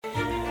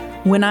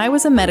When I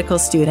was a medical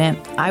student,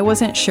 I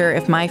wasn't sure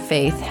if my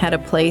faith had a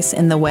place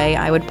in the way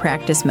I would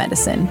practice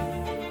medicine.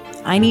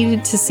 I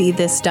needed to see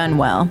this done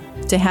well,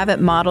 to have it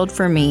modeled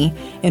for me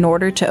in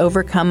order to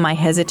overcome my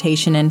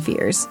hesitation and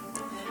fears.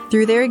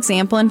 Through their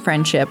example and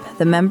friendship,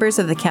 the members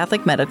of the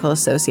Catholic Medical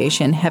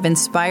Association have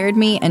inspired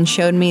me and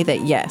showed me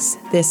that yes,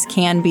 this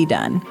can be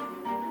done.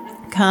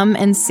 Come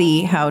and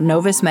see how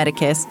Novus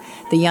Medicus,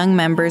 the young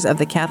members of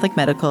the Catholic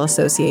Medical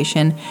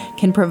Association,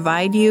 can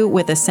provide you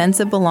with a sense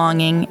of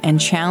belonging and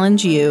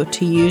challenge you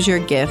to use your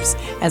gifts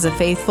as a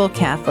faithful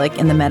Catholic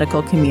in the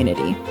medical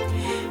community.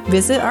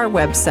 Visit our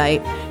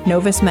website,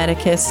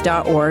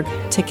 novusmedicus.org,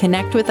 to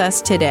connect with us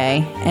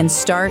today and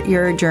start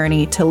your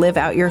journey to live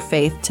out your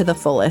faith to the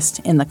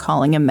fullest in the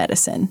calling of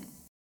medicine.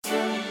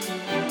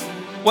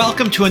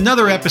 Welcome to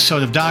another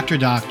episode of Dr.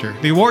 Doctor,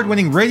 the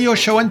award-winning radio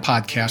show and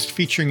podcast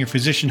featuring your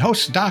physician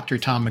hosts, Dr.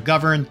 Tom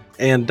McGovern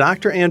and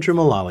Dr. Andrew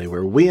Mullally,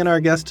 where we and our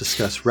guests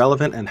discuss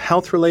relevant and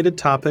health-related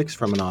topics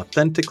from an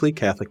authentically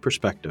Catholic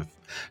perspective.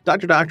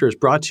 Dr. Doctor is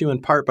brought to you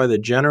in part by the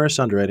generous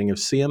underwriting of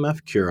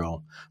CMF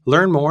Curo.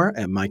 Learn more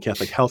at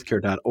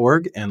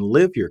mycatholichealthcare.org and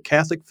live your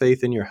Catholic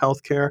faith in your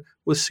healthcare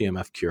with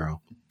CMF Curo.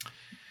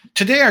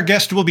 Today, our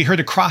guest will be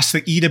heard across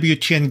the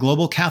EWTN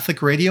Global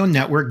Catholic Radio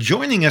Network.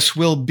 Joining us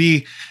will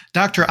be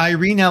Dr.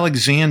 Irene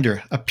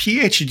Alexander, a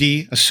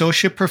PhD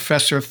Associate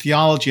Professor of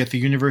Theology at the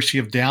University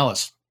of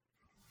Dallas.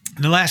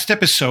 In the last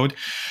episode,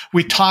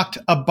 we talked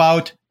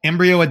about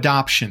embryo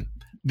adoption,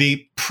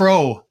 the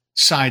pro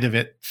side of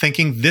it,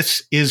 thinking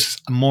this is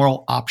a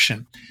moral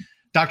option.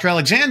 Dr.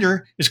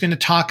 Alexander is going to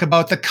talk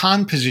about the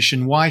con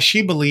position, why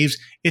she believes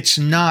it's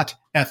not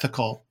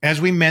ethical. As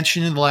we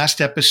mentioned in the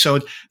last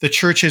episode, the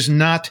church has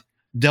not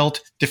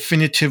dealt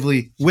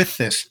definitively with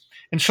this.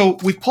 And so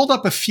we pulled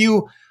up a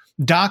few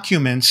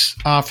documents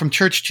from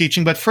church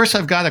teaching, but first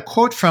I've got a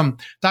quote from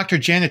Dr.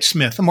 Janet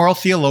Smith, a moral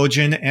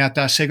theologian at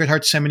Sacred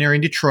Heart Seminary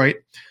in Detroit.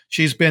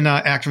 She's been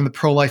active in the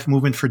pro-life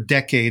movement for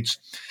decades.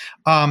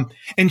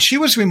 And she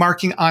was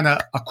remarking on a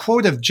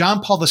quote of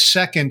John Paul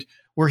II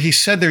where he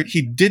said that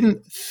he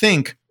didn't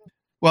think,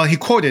 well, he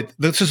quoted,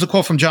 this is a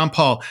quote from John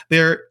Paul,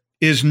 "There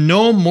is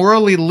no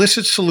morally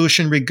licit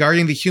solution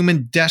regarding the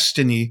human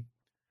destiny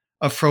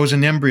of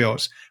frozen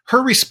embryos."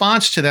 Her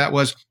response to that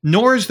was,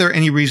 nor is there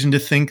any reason to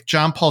think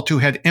John Paul II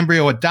had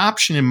embryo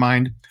adoption in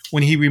mind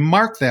when he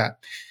remarked that.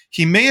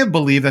 He may have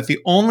believed that the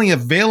only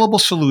available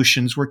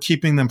solutions were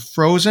keeping them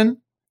frozen,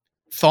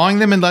 thawing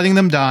them and letting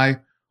them die,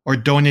 or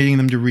donating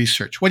them to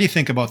research. What do you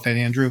think about that,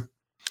 Andrew?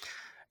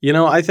 You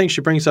know, I think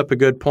she brings up a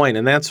good point,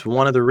 and that's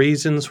one of the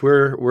reasons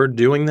we're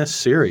doing this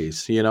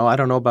series. You know, I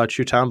don't know about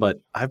you, Tom, but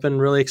I've been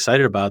really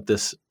excited about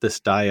this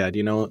dyad.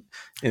 You know,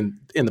 in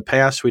the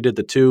past, we did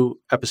the 2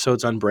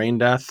 episodes on brain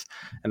death,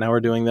 and now we're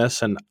doing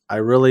this, and I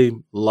really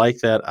like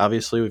that.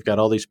 Obviously, we've got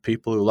all these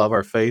people who love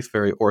our faith,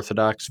 very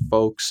orthodox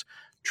folks,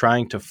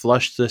 trying to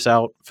flush this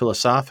out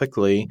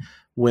philosophically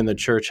when the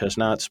church has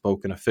not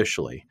spoken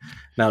officially.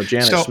 Now,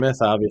 Janet Smith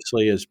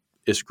obviously is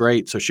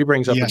great, so she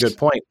brings up a good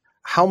point.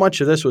 How much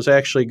of this was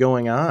actually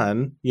going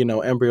on, you know,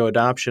 embryo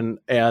adoption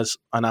as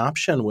an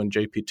option when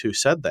JP2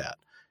 said that?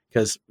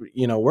 Because,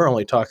 you know, we're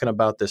only talking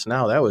about this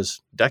now. That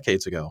was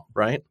decades ago,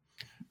 right?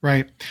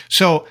 Right.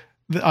 So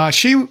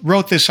she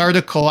wrote this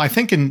article, I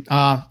think in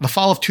the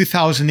fall of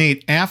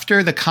 2008,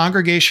 after the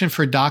Congregation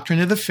for Doctrine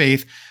of the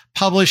Faith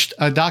published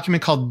a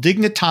document called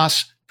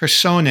Dignitas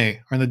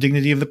Personae, or the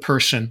dignity of the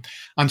person,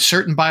 on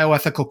certain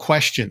bioethical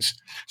questions.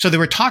 So they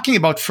were talking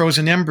about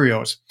frozen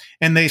embryos,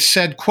 and they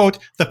said, quote,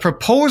 "The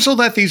proposal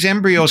that these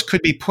embryos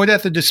could be put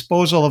at the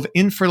disposal of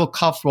infertile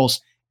couples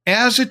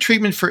as a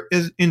treatment for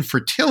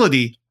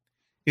infertility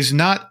is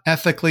not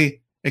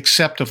ethically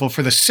acceptable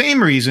for the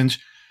same reasons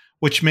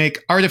which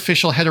make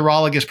artificial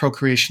heterologous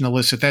procreation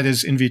illicit, that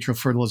is, in vitro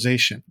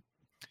fertilization."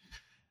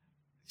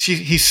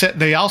 He said,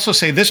 they also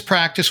say this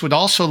practice would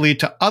also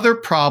lead to other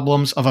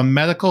problems of a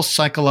medical,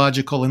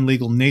 psychological, and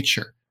legal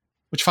nature,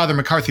 which Father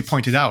McCarthy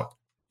pointed out.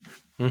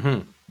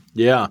 Mm-hmm.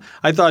 Yeah,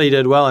 I thought he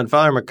did well. And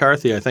Father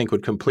McCarthy, I think,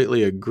 would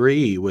completely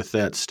agree with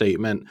that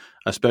statement,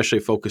 especially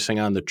focusing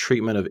on the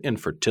treatment of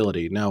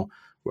infertility. Now,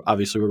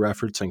 obviously, we're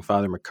referencing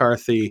Father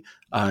McCarthy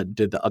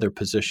did the other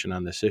position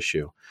on this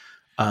issue.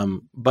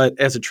 But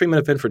as a treatment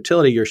of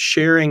infertility, you're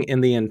sharing in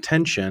the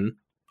intention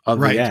of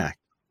the act,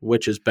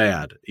 which is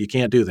bad. You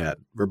can't do that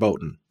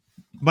verboten.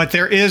 But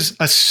there is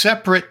a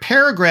separate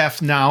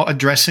paragraph now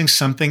addressing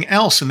something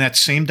else in that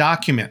same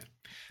document.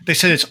 They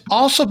said it's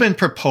also been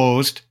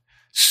proposed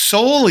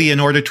solely in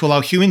order to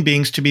allow human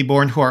beings to be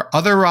born who are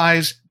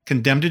otherwise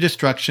condemned to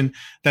destruction,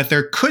 that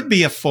there could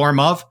be a form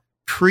of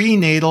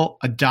prenatal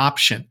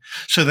adoption.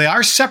 So they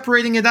are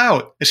separating it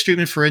out as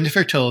treatment for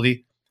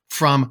infertility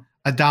from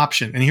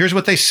adoption. And here's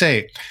what they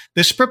say.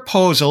 This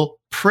proposal,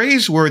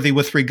 praiseworthy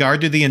with regard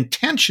to the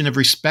intention of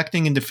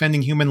respecting and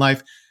defending human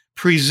life,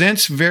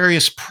 presents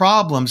various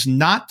problems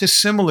not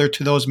dissimilar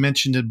to those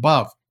mentioned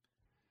above.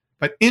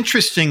 But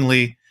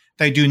interestingly,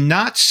 they do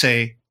not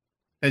say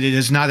that it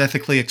is not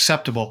ethically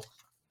acceptable.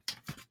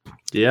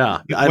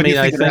 Yeah. I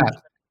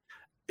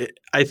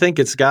think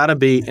it's got to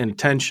be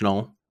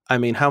intentional. I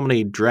mean, how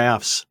many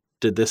drafts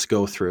did this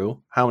go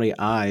through? How many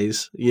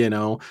eyes?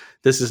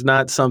 This is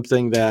not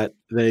something that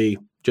they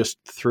just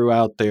threw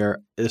out there.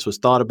 This was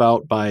thought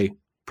about by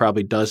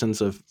probably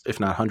dozens of, if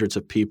not hundreds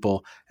of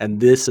people. And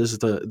this is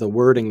the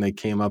wording they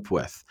came up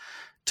with.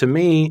 To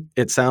me,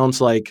 it sounds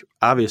like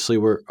obviously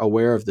we're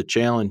aware of the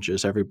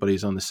challenges.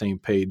 Everybody's on the same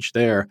page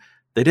there.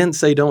 They didn't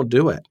say don't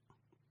do it,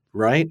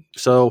 right?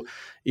 So,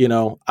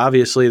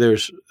 obviously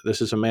this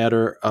is a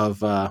matter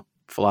of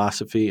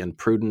philosophy and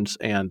prudence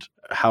and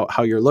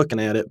how you're looking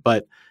at it.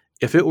 But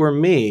if it were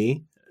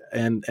me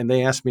and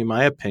they asked me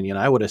my opinion,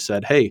 I would have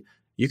said, hey,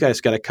 you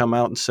guys got to come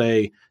out and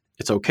say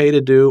it's okay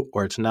to do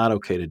or it's not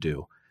okay to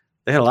do.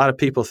 They had a lot of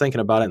people thinking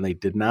about it and they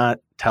did not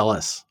tell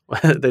us.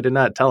 They did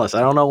not tell us.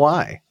 I don't know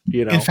why.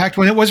 In fact,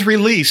 when it was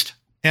released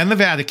in the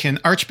Vatican,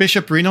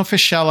 Archbishop Rino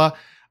Fisichella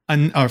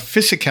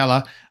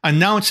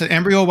announced that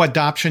embryo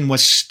adoption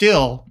was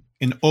still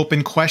an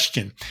open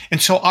question.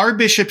 And so our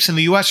bishops in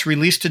the U.S.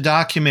 released a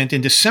document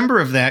in December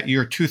of that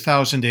year,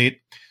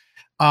 2008,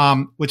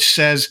 which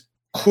says,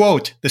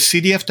 quote, the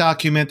CDF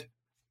document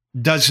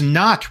does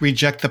not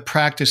reject the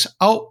practice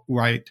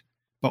outright,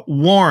 but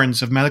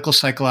warns of medical,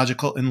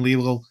 psychological, and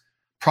legal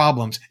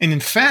problems. And in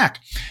fact,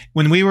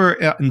 when we were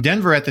in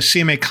Denver at the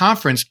CMA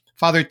conference,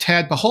 Father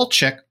Tad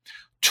Pacholczyk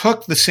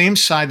took the same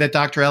side that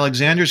Dr.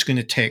 Alexander is going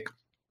to take.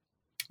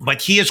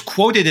 But he is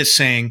quoted as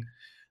saying,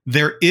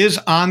 there is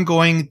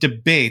ongoing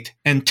debate,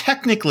 and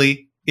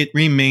technically it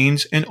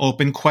remains an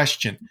open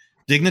question.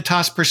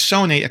 Dignitas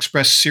Personae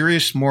expressed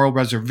serious moral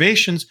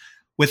reservations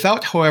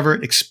without, however,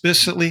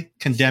 explicitly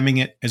condemning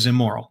it as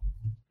immoral.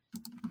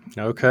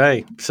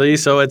 Okay. See,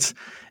 so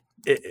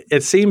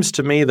it seems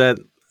to me that,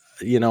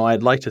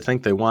 I'd like to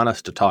think they want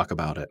us to talk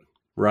about it,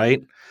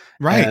 right?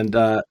 Right.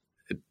 And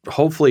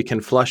hopefully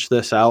can flush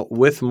this out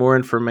with more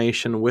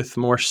information, with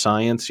more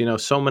science.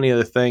 So many of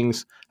the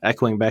things,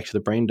 echoing back to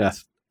the brain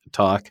death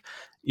talk,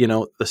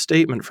 the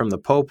statement from the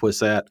Pope was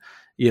that,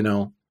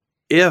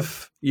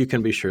 if you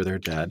can be sure they're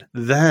dead,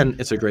 then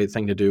it's a great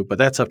thing to do, but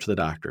that's up to the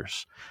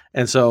doctors.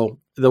 And so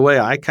the way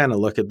I kind of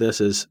look at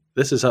this is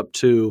up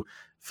to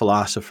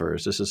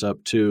philosophers. This is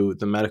up to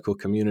the medical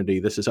community.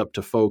 This is up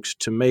to folks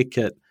to make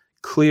it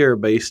clear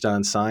based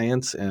on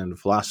science and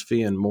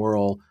philosophy and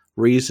moral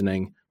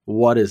reasoning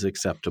what is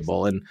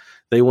acceptable. And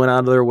they went out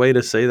of their way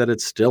to say that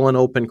it's still an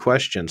open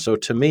question. So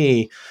to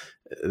me,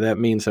 that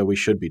means that we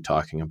should be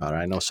talking about it.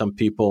 I know some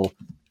people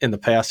in the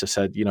past have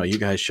said, you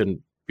guys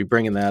shouldn't be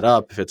bringing that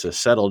up if it's a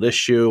settled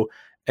issue.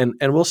 And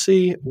we'll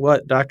see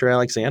what Dr.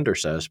 Alexander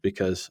says,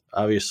 because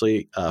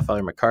obviously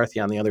Father McCarthy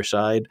on the other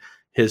side,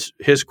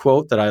 his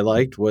quote that I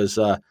liked was,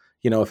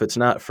 if it's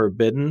not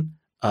forbidden,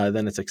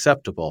 then it's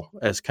acceptable,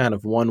 as kind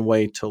of one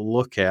way to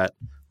look at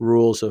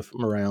rules of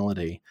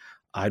morality.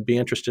 I'd be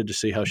interested to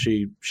see how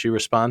she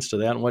responds to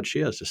that and what she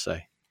has to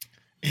say.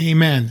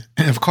 Amen.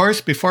 And of course,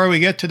 before we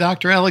get to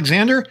Dr.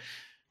 Alexander,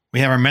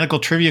 we have our medical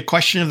trivia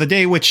question of the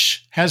day,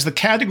 which has the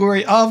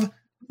category of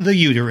the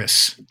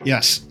uterus.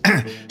 Yes.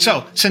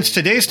 So, since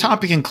today's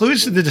topic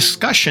includes the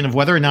discussion of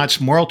whether or not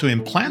it's moral to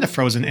implant a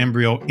frozen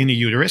embryo in a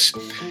uterus,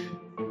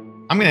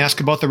 I'm going to ask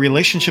about the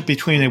relationship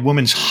between a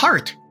woman's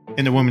heart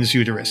and a woman's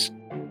uterus.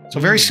 So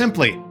very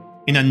simply,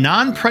 in a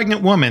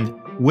non-pregnant woman,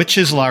 which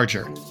is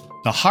larger,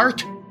 the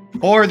heart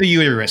or the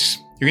uterus?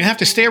 You're going to have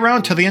to stay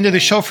around till the end of the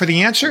show for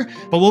the answer,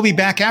 but we'll be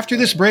back after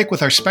this break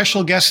with our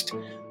special guest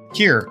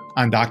here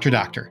on Dr.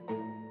 Doctor.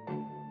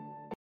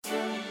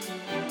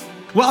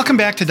 Welcome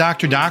back to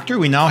Dr. Doctor.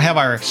 We now have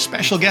our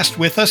special guest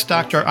with us,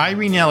 Dr.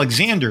 Irene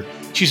Alexander.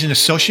 She's an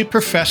associate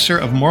professor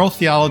of moral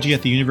theology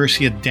at the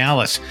University of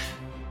Dallas,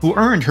 who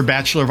earned her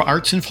Bachelor of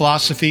Arts in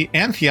Philosophy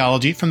and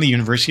Theology from the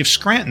University of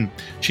Scranton.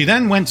 She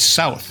then went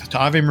south to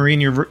Ave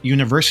Maria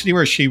University,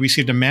 where she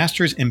received a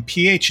master's and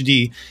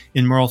PhD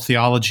in moral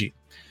theology.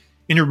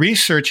 In her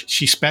research,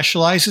 she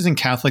specializes in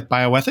Catholic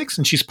bioethics,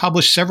 and she's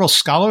published several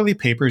scholarly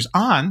papers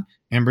on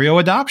embryo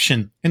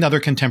adoption and other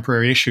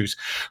contemporary issues.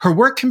 Her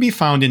work can be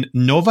found in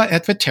Nova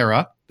et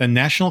Vetera, the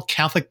National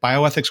Catholic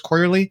Bioethics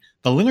Quarterly,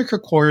 the Lineker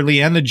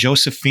Quarterly, and the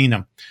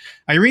Josephinum.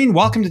 Irene,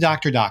 welcome to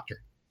Dr.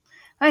 Doctor.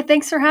 Hi,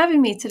 thanks for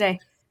having me today.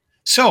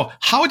 So,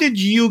 how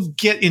did you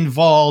get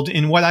involved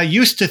in what I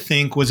used to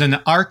think was an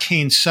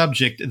arcane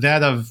subject,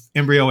 that of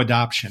embryo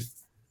adoption?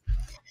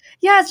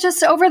 Yeah, it's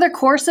just over the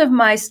course of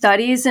my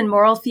studies in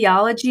moral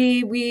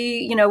theology,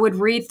 we, would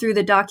read through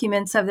the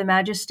documents of the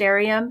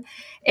magisterium.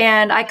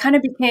 And I kind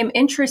of became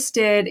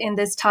interested in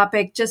this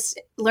topic, just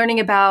learning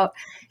about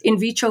in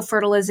vitro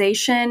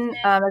fertilization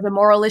as a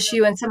moral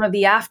issue and some of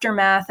the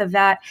aftermath of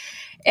that.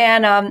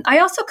 And I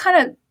also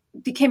kind of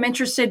became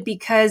interested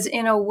because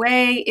in a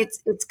way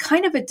it's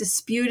kind of a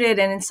disputed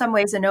and in some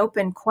ways an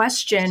open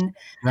question.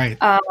 Right.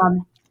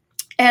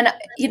 And,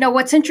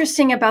 what's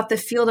interesting about the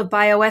field of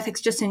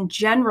bioethics just in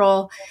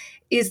general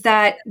is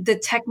that the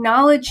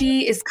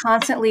technology is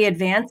constantly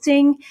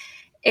advancing.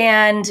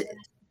 And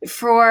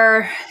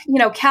for,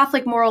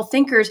 Catholic moral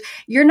thinkers,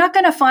 you're not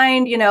going to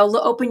find,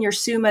 open your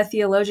Summa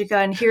Theologica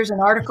and here's an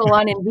article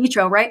on in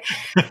vitro, right?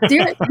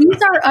 These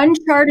are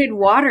uncharted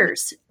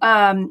waters.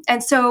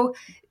 And so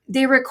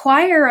they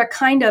require a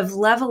kind of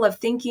level of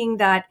thinking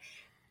that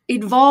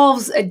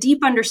involves a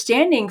deep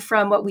understanding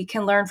from what we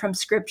can learn from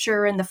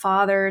Scripture and the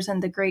fathers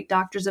and the great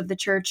doctors of the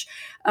church.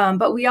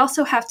 But we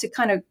also have to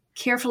kind of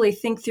carefully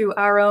think through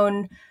our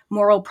own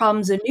moral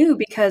problems anew,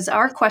 because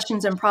our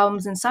questions and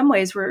problems in some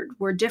ways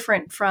were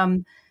different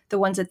from the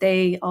ones that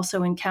they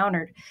also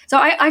encountered. So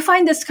I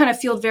find this kind of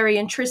field very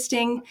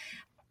interesting,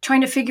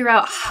 trying to figure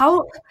out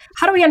how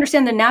do we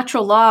understand the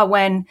natural law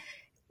when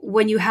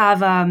you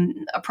have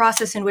a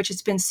process in which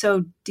it's been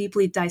so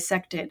deeply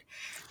dissected.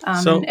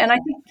 And I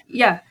think,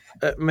 yeah.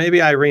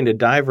 Maybe, Irene, to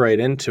dive right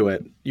into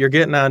it, you're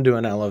getting onto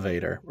an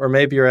elevator, or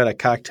maybe you're at a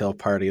cocktail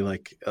party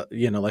like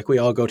we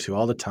all go to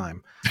all the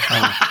time.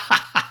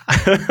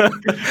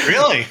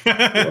 Really?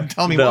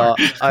 Tell me more.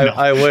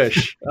 I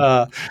wish.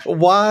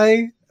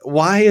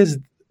 Why is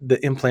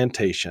the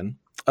implantation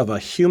of a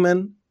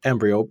human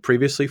embryo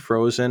previously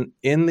frozen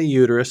in the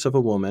uterus of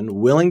a woman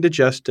willing to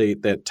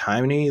gestate that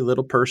tiny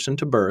little person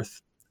to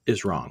birth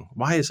is wrong?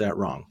 Why is that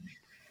wrong?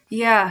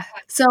 Yeah.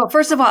 So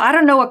first of all, I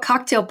don't know what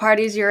cocktail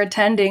parties you're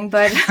attending,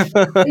 but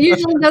it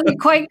usually doesn't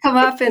quite come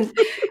up in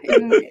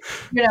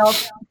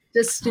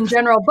just in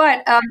general.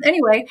 But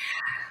anyway,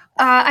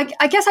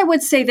 I guess I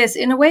would say this.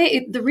 In a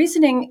way, the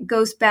reasoning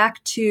goes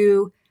back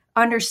to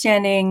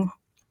understanding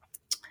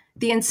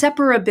the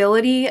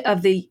inseparability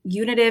of the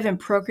unitive and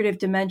procreative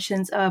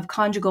dimensions of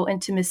conjugal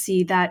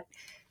intimacy that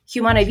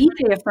Humanae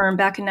Vitae affirmed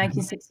back in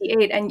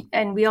 1968.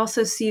 And we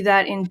also see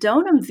that in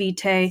Donum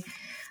Vitae,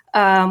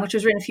 which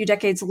was written a few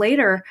decades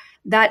later,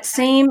 that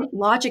same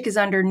logic is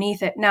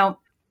underneath it. Now,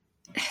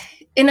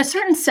 in a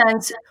certain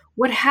sense,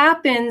 what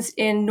happens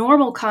in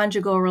normal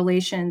conjugal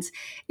relations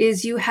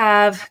is you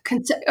have,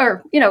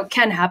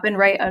 can happen,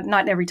 right?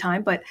 Not every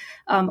time, but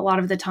a lot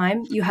of the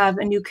time, you have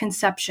a new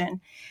conception.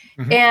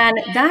 Mm-hmm. And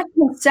that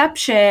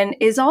conception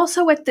is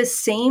also at the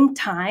same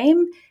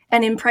time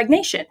an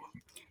impregnation,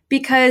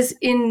 because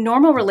in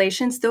normal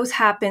relations, those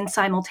happen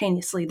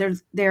simultaneously.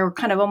 They're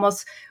kind of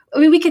almost,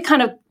 we could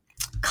kind of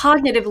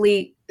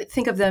cognitively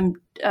think of them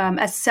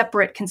as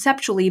separate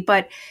conceptually,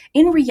 but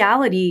in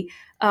reality,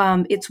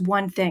 it's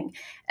one thing.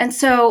 And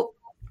so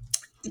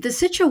the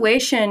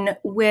situation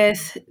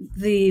with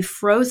the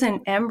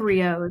frozen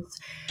embryos,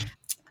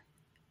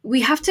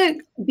 we have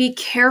to be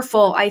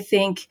careful, I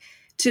think,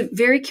 to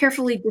very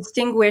carefully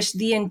distinguish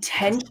the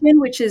intention,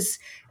 which is,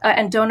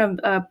 and Donum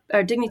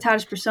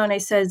Dignitatis Personae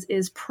says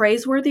is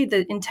praiseworthy,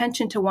 the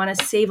intention to want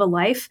to save a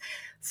life,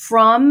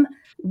 from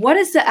what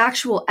is the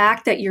actual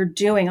act that you're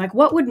doing? Like,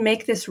 what would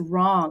make this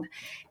wrong?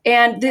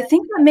 And the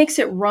thing that makes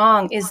it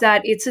wrong is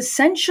that it's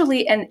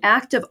essentially an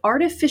act of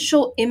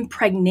artificial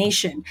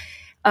impregnation.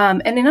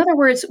 And in other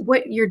words,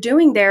 what you're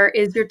doing there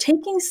is you're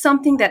taking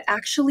something that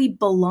actually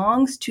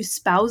belongs to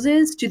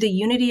spouses, to the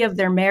unity of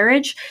their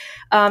marriage,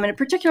 in a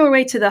particular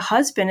way to the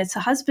husband. It's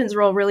the husband's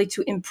role really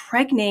to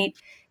impregnate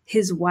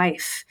his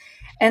wife.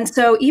 And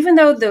so even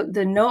though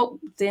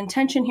the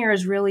intention here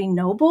is really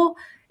noble,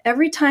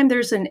 every time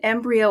there's an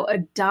embryo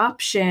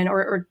adoption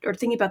or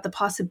thinking about the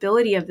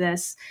possibility of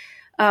this,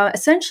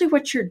 essentially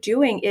what you're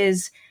doing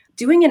is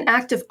doing an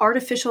act of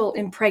artificial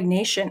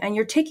impregnation, and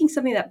you're taking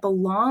something that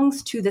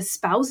belongs to the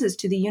spouses,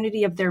 to the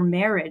unity of their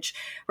marriage,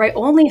 right?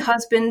 Only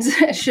husbands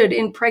should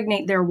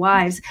impregnate their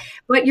wives,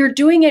 but you're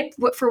doing it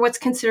for what's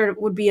considered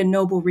would be a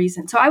noble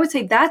reason. So I would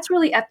say that's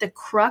really at the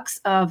crux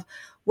of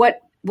what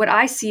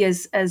I see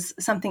as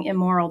something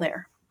immoral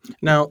there.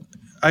 Now,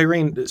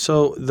 Irene,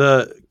 so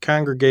the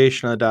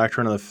Congregation of the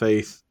Doctrine of the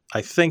Faith,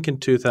 I think in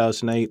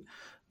 2008,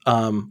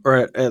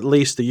 or at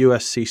least the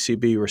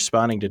USCCB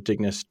responding to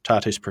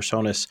Dignitatis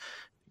Personae,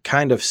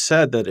 kind of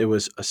said that it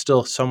was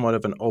still somewhat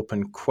of an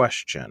open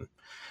question.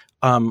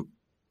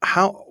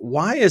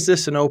 Why is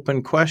this an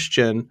open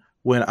question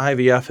when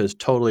IVF is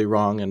totally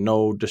wrong and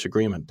no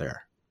disagreement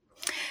there?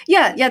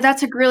 Yeah,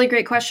 that's a really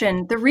great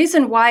question. The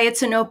reason why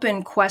it's an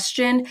open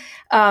question,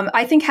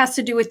 I think, has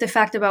to do with the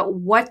fact about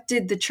what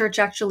did the church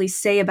actually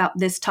say about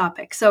this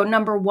topic. So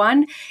number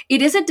one,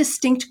 it is a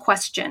distinct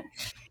question.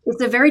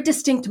 It's a very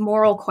distinct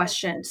moral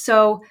question.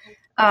 So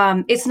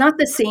it's not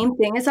the same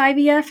thing as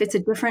IVF. It's a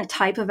different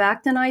type of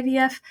act than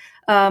IVF.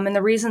 And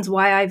the reasons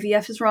why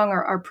IVF is wrong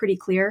are pretty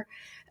clear.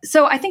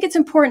 So I think it's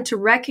important to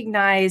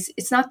recognize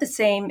it's not the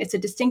same. It's a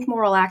distinct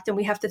moral act, and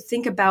we have to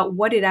think about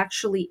what it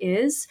actually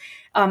is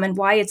and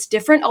why it's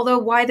different, although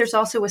why there's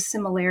also a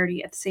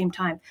similarity at the same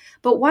time.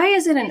 But why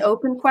is it an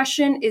open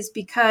question is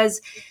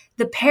because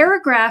the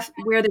paragraph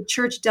where the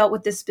church dealt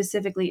with this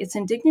specifically, it's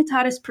in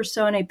Dignitatis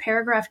Personae,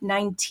 paragraph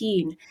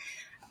 19.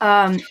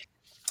 And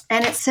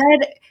it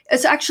said,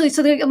 it's actually,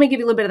 so let me give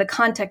you a little bit of the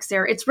context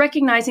there. It's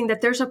recognizing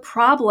that there's a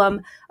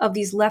problem of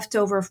these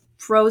leftover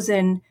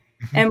frozen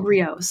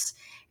embryos.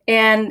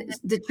 And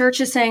the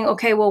church is saying,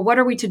 okay, well, what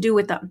are we to do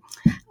with them?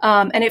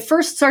 And it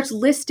first starts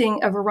listing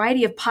a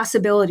variety of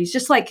possibilities,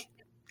 just like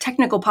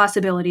technical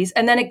possibilities,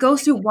 and then it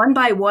goes through one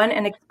by one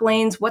and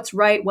explains what's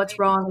right, what's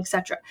wrong,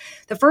 etc.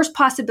 The first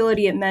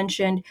possibility it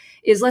mentioned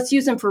is let's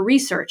use them for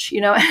research,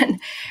 and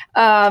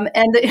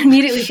it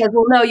immediately says,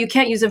 well, no, you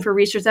can't use them for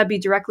research. That'd be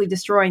directly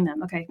destroying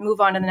them. Okay, move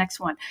on to the next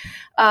one.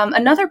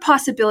 Another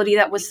possibility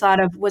that was thought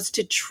of was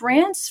to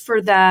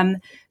transfer them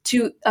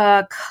to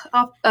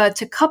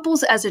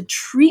couples as a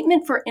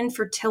treatment for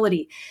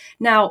infertility.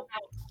 Now,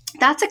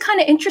 that's a kind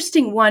of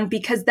interesting one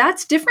because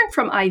that's different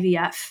from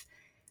IVF,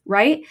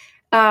 right?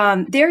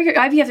 There, your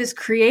IVF is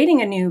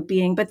creating a new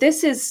being, but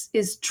this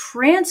is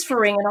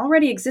transferring an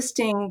already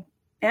existing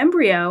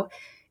embryo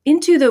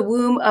into the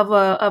womb of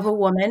a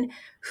woman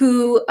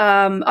who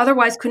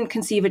otherwise couldn't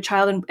conceive a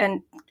child,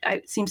 and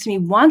it seems to me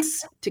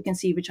wants to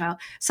conceive a child.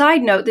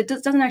 Side note, that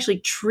doesn't actually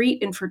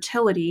treat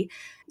infertility.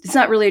 It's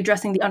not really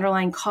addressing the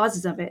underlying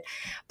causes of it.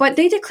 But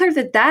they declared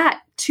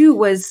that too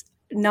was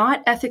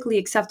not ethically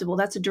acceptable.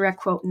 That's a direct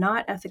quote,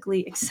 not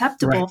ethically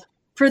acceptable. Right.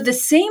 For the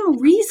same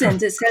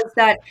reasons, it says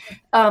that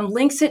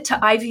links it to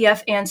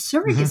IVF and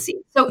surrogacy.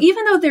 Mm-hmm. So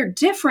even though they're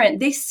different,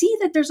 they see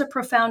that there's a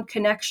profound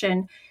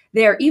connection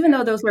there, even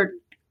though those are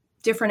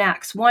different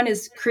acts. One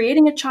is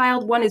creating a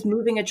child, one is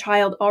moving a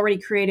child already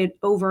created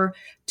over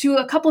to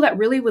a couple that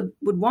really would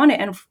want it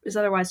and is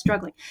otherwise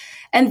struggling.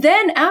 And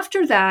then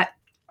after that,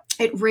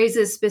 it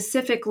raises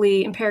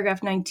specifically in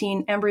paragraph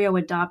 19, embryo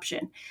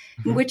adoption,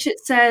 in which it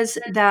says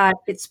that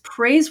it's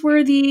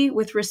praiseworthy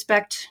with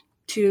respect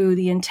to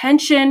the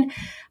intention,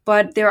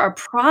 but there are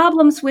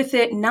problems with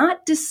it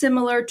not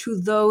dissimilar to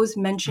those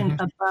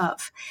mentioned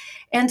above.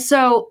 And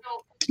so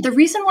the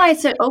reason why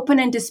it's an open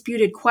and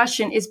disputed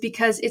question is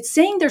because it's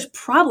saying there's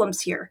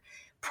problems here,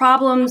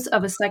 problems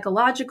of a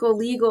psychological,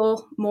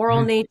 legal,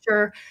 moral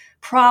nature,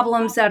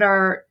 problems that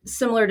are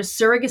similar to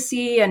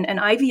surrogacy and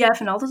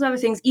IVF and all those other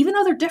things, even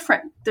though they're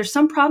different. There's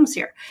some problems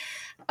here.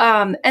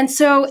 But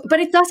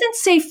it doesn't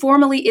say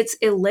formally it's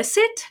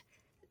illicit.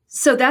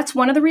 So that's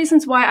one of the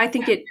reasons why I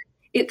think it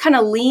kind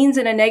of leans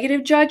in a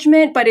negative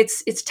judgment, but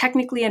it's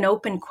technically an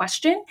open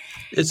question.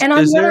 Is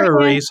there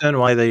a reason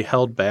why they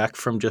held back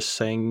from just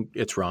saying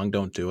it's wrong,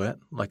 don't do it?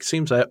 Like,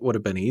 seems that would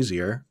have been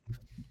easier,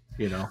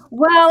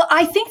 Well,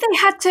 I think they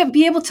had to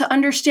be able to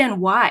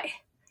understand why.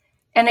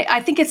 And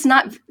I think it's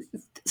not,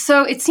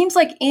 so it seems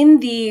like in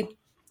the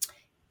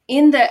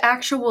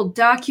actual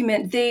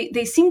document,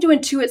 they seem to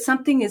intuit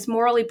something is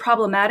morally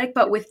problematic,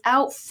 but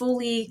without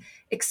fully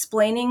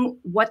explaining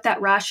what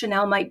that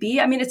rationale might be.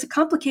 I mean, it's a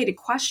complicated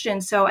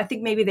question, so I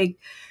think maybe they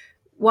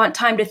want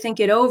time to think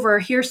it over.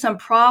 Here's some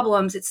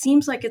problems. It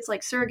seems like it's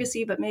like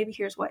surrogacy, but maybe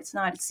here's why it's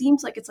not. It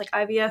seems like it's like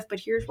IVF, but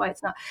here's why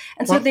it's not.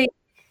 And so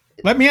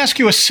Let me ask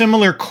you a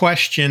similar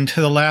question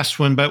to the last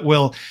one, but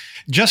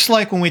just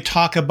like when we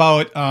talk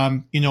about,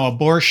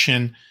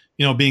 abortion,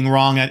 being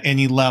wrong at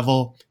any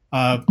level,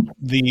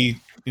 the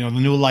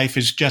new life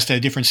is just at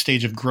a different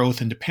stage of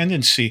growth and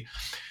dependency.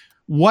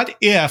 What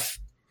if,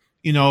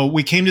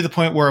 we came to the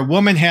point where a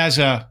woman has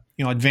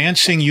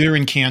advancing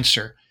uterine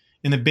cancer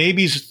and the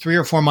baby's 3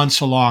 or 4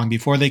 months along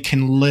before they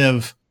can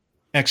live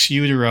ex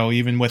utero,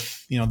 even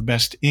with, the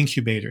best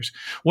incubators?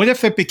 What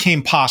if it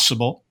became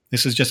possible,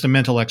 this is just a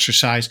mental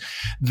exercise,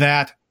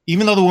 that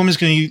even though the woman's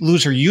going to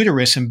lose her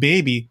uterus and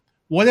baby,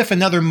 what if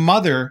another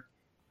mother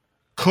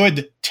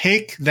could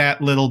take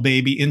that little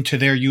baby into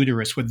their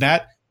uterus? Would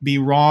that be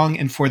wrong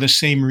and for the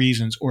same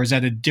reasons, or is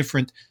that a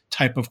different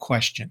type of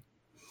question?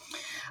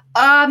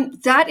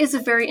 That is a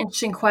very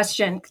interesting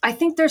question. I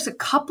think there's a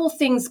couple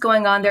things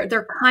going on there.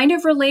 They're kind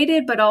of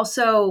related, but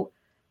also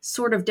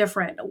sort of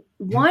different.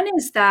 One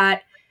is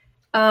that,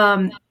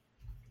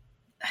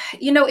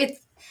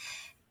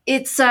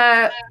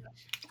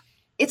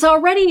 it's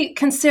already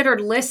considered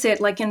licit,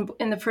 like in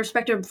the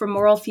perspective from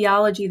moral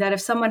theology, that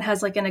if someone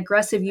has like an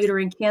aggressive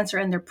uterine cancer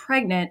and they're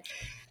pregnant,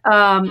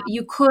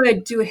 you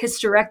could do a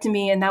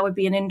hysterectomy and that would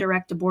be an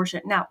indirect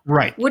abortion. Now,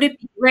 right. Would it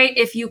be great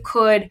if you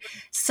could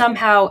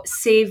somehow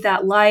save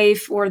that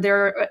life, or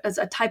there is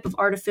a type of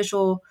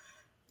artificial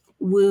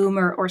womb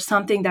or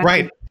something that—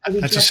 Right.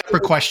 That's a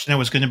separate question I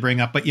was going to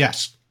bring up, but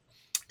yes.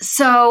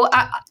 So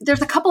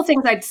there's a couple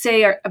things I'd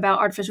say about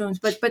artificial wombs,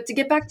 but to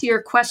get back to your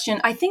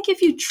question, I think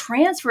if you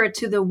transfer it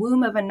to the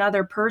womb of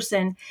another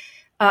person,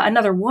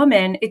 another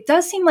woman, it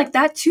does seem like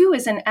that too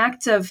is an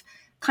act of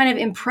kind of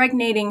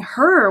impregnating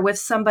her with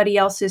somebody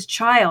else's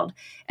child.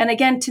 And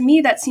again, to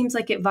me, that seems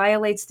like it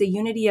violates the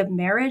unity of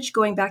marriage,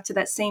 going back to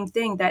that same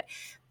thing, that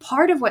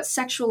part of what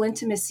sexual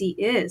intimacy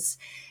is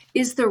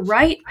the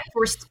right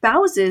for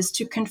spouses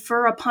to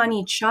confer upon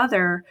each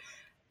other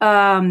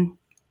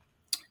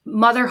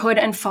motherhood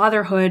and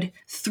fatherhood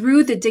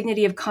through the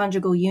dignity of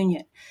conjugal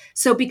union.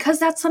 So because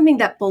that's something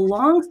that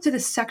belongs to the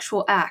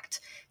sexual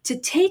act, to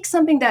take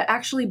something that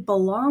actually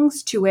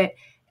belongs to it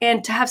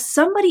and to have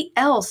somebody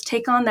else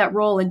take on that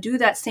role and do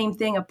that same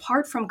thing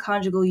apart from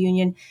conjugal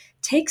union,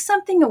 takes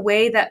something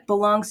away that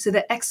belongs to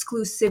the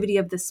exclusivity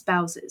of the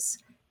spouses.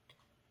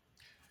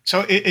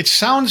 So it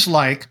sounds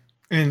like,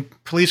 and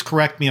please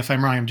correct me if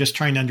I'm wrong, I'm just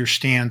trying to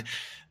understand,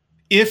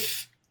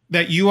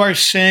 that you are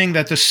saying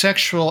that the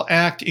sexual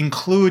act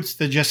includes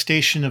the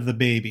gestation of the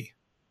baby.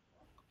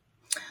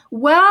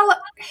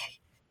 Well,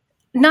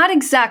 not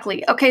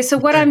exactly. Okay, so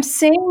what I'm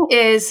saying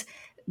is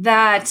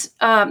that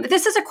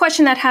this is a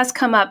question that has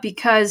come up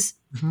because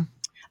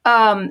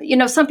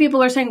some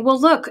people are saying, well,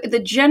 look, the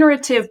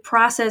generative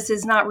process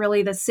is not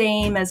really the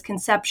same as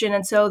conception,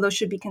 and so those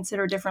should be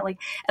considered differently.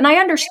 And I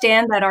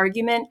understand that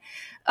argument.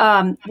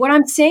 What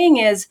I'm saying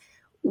is,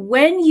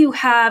 when you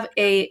have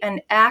an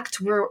act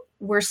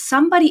where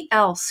somebody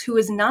else who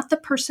is not the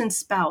person's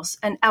spouse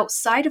and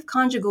outside of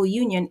conjugal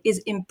union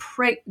is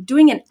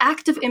doing an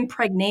act of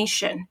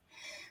impregnation,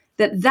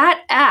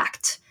 that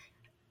act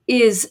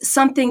is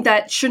something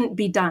that shouldn't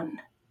be done.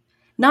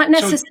 Not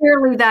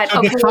necessarily that.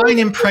 So define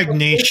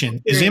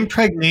impregnation. Is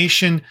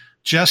impregnation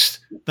just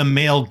the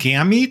male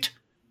gamete,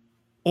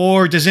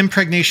 or does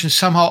impregnation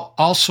somehow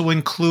also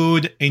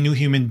include a new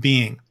human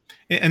being?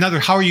 In other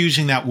words, how are you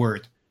using that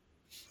word?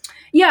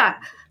 Yeah,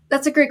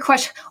 that's a great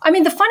question. I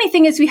mean, the funny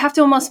thing is we have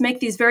to almost make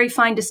these very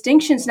fine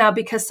distinctions now,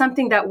 because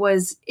something that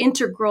was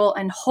integral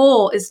and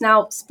whole is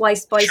now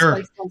splice.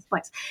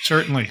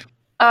 Certainly.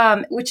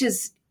 Which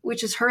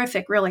is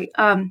horrific, really.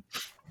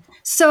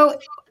 So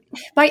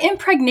by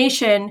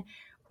impregnation,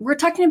 we're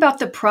talking about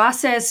the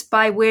process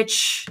by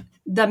which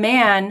the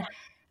man,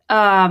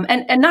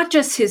 and not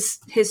just his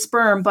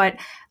sperm, but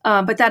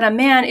that a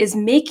man is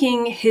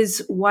making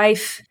his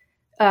wife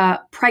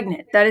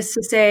pregnant. That is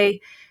to say,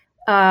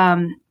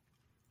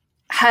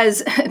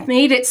 has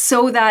made it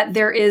so that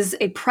there is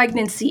a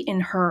pregnancy in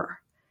her.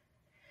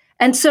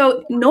 And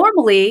so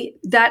normally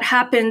that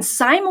happens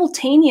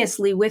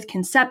simultaneously with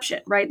conception,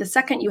 right? The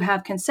second you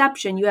have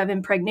conception, you have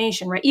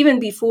impregnation, right?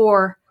 Even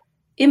before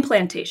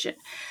implantation.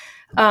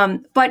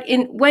 But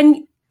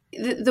when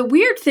the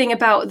weird thing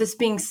about this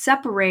being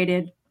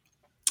separated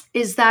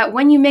is that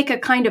when you make a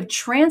kind of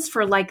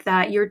transfer like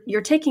that,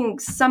 you're taking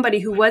somebody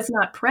who was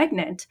not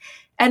pregnant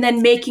and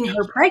then making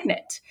her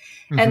pregnant.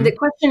 Mm-hmm. And the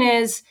question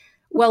is,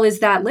 well, is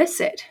that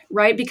licit,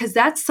 right? Because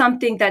that's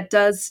something that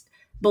does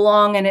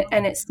belong, and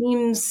it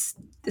seems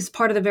is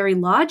part of the very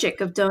logic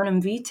of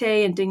donum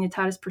vitae and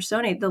dignitatis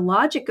personae. The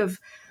logic of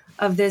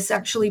this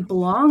actually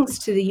belongs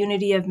to the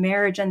unity of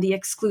marriage and the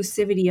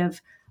exclusivity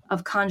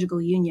of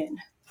conjugal union.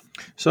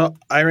 So,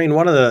 Irene,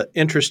 one of the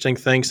interesting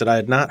things that I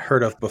had not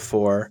heard of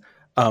before,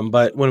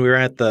 but when we were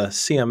at the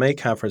CMA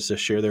conference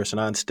this year, there was an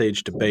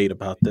onstage debate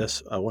about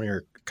this. One of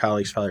your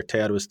colleagues, Father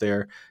Tad, was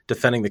there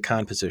defending the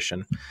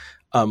composition.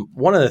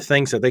 One of the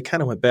things that they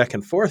kind of went back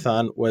and forth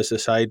on was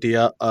this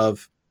idea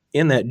of,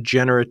 in that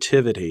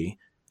generativity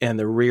and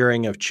the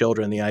rearing of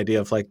children, the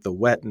idea of like the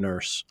wet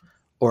nurse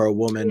or a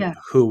woman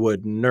who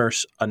would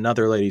nurse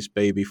another lady's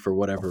baby for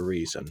whatever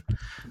reason,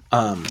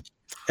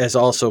 as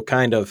also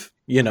kind of,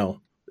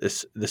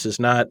 this is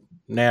not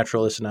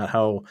natural. This is not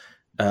how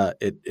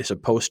it is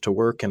supposed to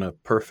work in a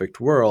perfect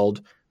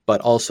world,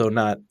 but also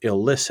not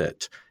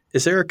illicit.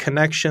 Is there a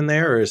connection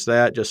there, or is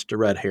that just a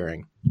red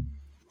herring?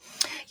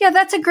 Yeah,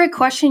 that's a great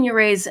question you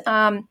raise.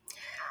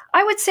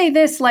 I would say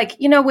this,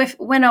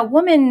 when a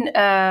woman,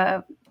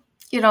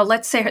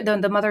 let's say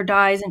the mother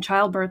dies in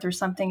childbirth or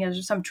something,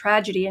 there's some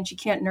tragedy and she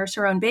can't nurse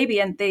her own baby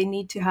and they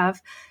need to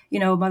have,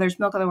 mother's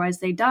milk, otherwise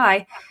they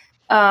die.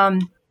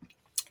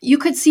 You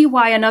could see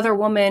why another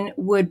woman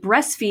would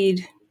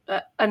breastfeed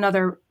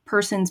another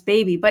person's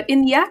baby. But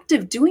in the act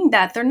of doing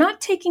that, they're not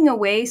taking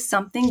away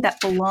something that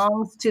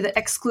belongs to the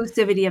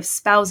exclusivity of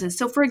spouses.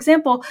 So, for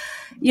example,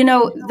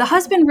 the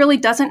husband really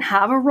doesn't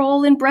have a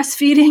role in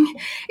breastfeeding.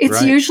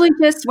 It's usually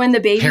just when the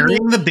baby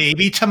carrying the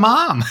baby to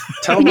mom.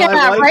 Tell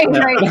my wife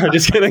right. No,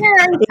 just kidding. Here,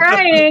 I'm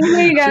trying.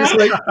 Here you go.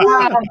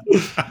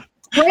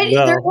 Right?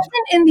 No. There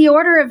isn't, in the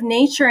order of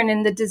nature and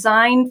in the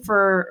design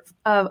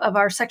of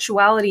our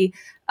sexuality,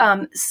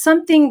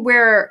 something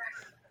where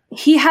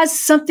he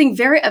has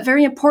a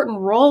very important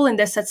role in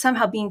this that's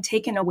somehow being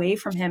taken away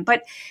from him.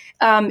 But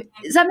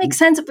does that make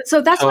sense? So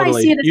that's why I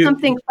see it as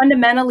something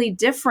fundamentally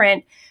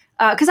different.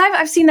 Because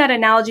I've seen that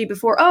analogy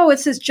before. Oh,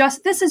 this is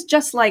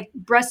just like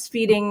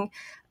breastfeeding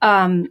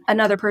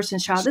another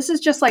person's child. This is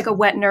just like a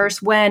wet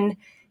nurse when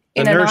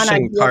the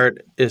nursing part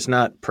is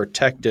not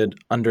protected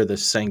under the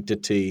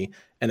sanctity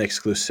and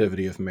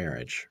exclusivity of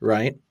marriage,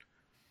 right?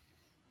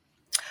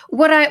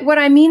 What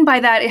I mean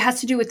by that, it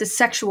has to do with the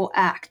sexual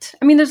act.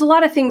 I mean, there's a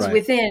lot of things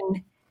within.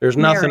 There's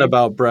nothing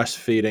about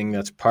breastfeeding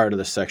that's part of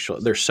the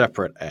sexual. They're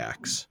separate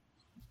acts.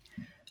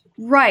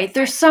 Right.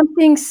 There's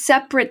something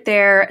separate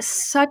there,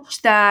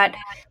 such that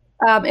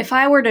if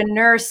I were to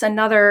nurse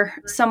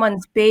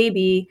someone's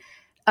baby,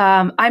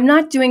 I'm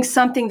not doing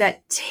something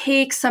that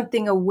takes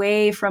something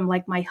away from,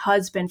 like, my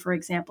husband, for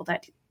example.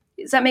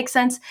 Does that make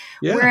sense?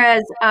 Yeah.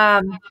 Whereas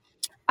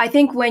I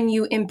think when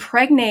you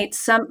impregnate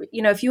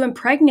if you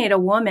impregnate a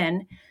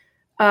woman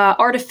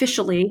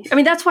artificially, I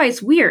mean, that's why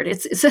it's weird.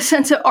 It's a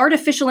sense of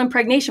artificial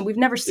impregnation. We've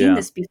never seen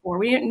this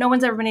before. No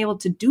one's ever been able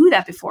to do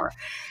that before.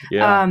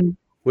 Yeah.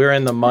 We're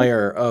in the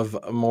mire of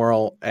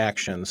moral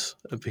actions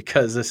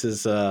because this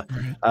is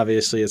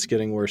obviously it's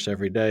getting worse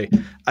every day.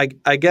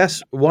 I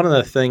guess one of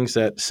the things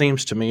that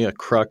seems to me a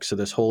crux of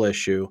this whole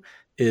issue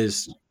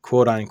is,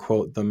 quote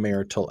unquote, the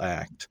marital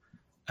act.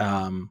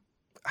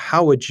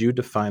 How would you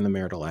define the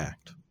marital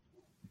act?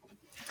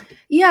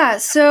 Yeah.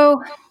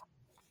 So,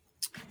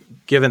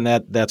 given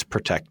that that's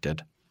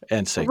protected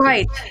and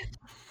sacred.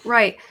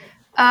 Right.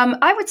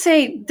 I would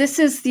say this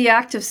is the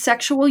act of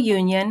sexual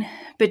union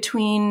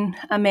between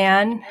a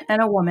man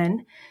and a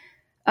woman,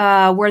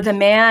 where the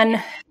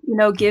man,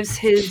 gives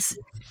his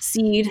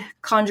seed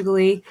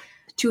conjugally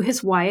to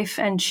his wife,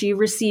 and she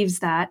receives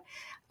that.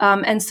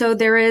 And so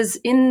there is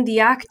in the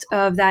act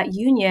of that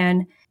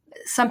union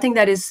something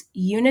that is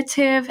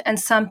unitive and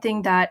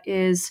something that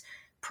is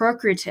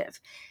procreative.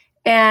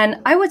 And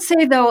I would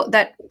say, though,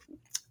 that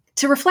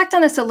to reflect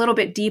on this a little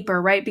bit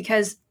deeper, right?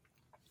 Because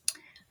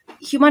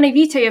Humanae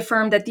Vitae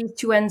affirmed that these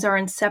two ends are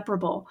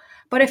inseparable.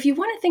 But if you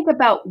want to think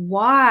about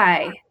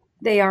why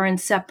they are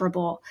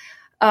inseparable,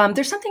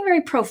 there's something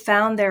very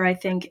profound there, I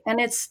think.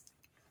 And it's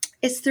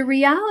the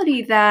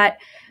reality that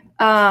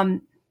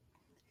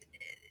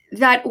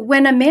that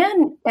when a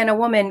man and a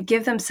woman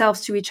give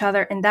themselves to each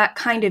other in that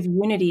kind of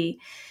unity,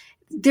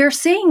 they're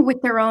saying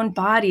with their own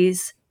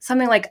bodies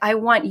something like, I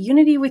want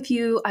unity with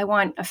you, I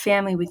want a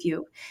family with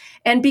you.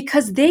 And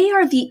because they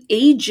are the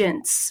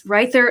agents,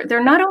 right?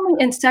 They're not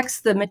only in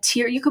sex the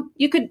material.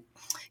 You could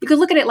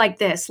look at it like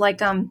this,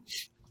 like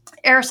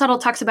Aristotle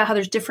talks about how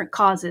there's different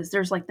causes.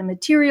 There's like the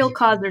material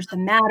cause, there's the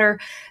matter,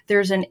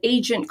 there's an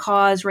agent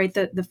cause, right?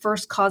 The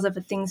first cause of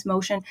a thing's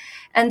motion.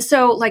 And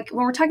so like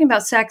when we're talking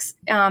about sex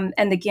and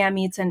the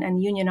gametes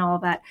and union, all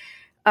of that,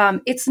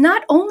 it's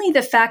not only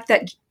the fact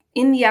that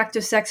in the act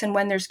of sex and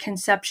when there's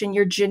conception,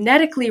 you're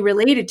genetically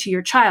related to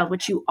your child,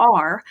 which you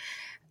are,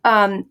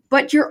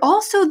 but you're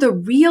also the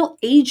real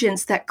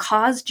agents that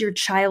caused your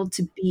child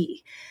to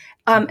be.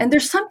 And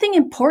there's something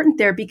important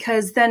there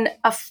because then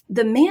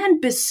the man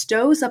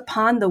bestows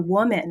upon the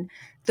woman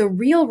the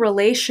real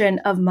relation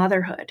of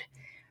motherhood,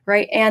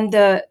 right? And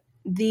the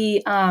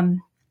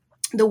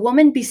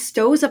woman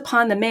bestows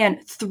upon the man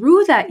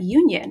through that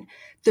union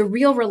the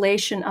real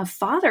relation of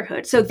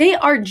fatherhood. So they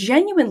are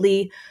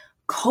genuinely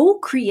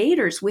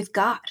co-creators with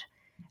God.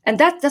 And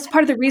that's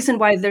part of the reason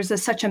why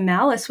there's such a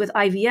malice with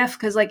IVF,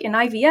 because like in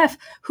IVF,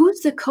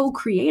 who's the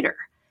co-creator?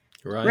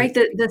 Right?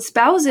 The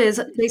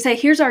spouses, they say,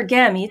 here's our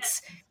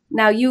gametes.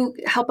 Now you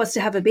help us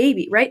to have a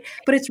baby, right?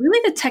 But it's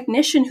really the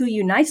technician who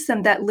unites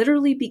them that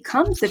literally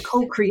becomes the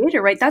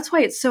co-creator, right? That's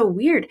why it's so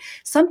weird.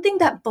 Something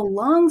that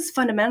belongs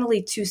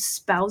fundamentally to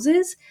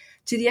spouses,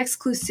 to the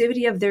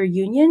exclusivity of their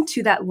union,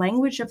 to that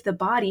language of the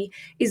body,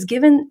 is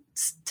given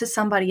to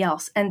somebody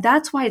else. And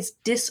that's why it's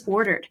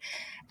disordered.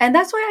 And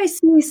that's why I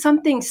see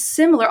something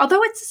similar,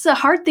 although it's a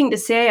hard thing to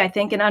say, I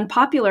think, and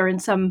unpopular in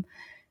some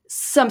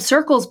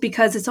circles,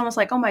 because it's almost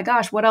like, oh my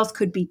gosh, what else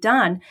could be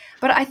done?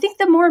 But I think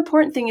the more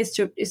important thing is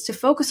to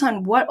focus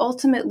on what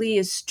ultimately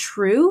is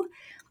true,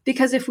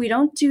 because if we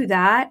don't do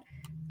that,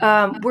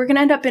 we're going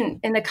to end up in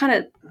the kind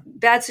of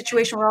bad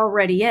situation we're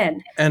already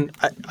in. And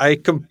I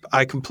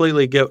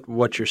completely get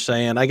what you're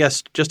saying. I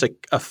guess just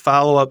a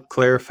follow-up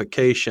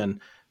clarification.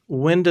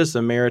 When does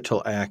the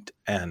marital act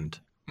end?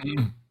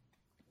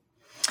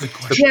 Good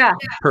question. Yeah.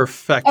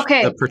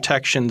 The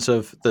protections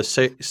of the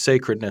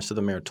sacredness of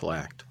the marital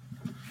act.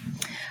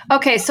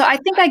 Okay, so I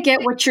think I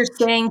get what you're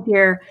saying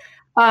here.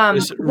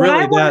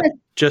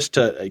 Just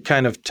to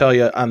kind of tell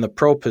you on the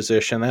pro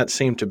position, that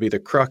seemed to be the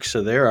crux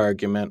of their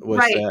argument was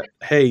that,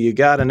 hey, you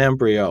got an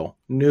embryo,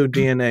 new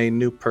DNA,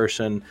 new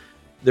person.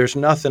 There's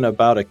nothing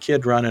about a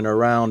kid running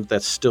around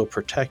that's still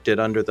protected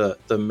under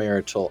the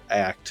marital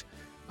act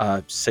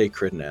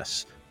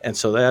sacredness. And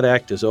so that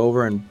act is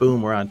over and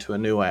boom, we're on to a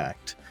new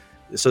act.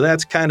 So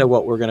that's kind of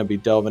what we're going to be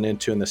delving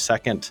into in the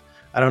second.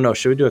 I don't know.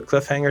 Should we do a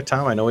cliffhanger,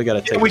 Tom? I know we got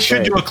to take. We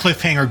should do a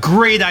cliffhanger.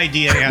 Great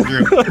idea,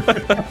 Andrew.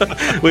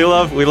 we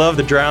love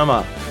the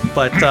drama,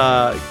 but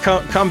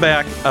come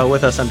back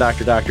with us on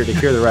Dr. Doctor to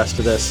hear the rest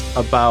of this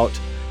about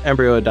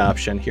embryo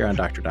adoption here on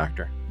Dr.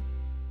 Doctor.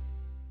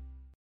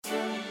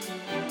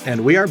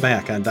 And we are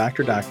back on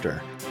Dr.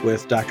 Doctor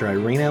with Dr.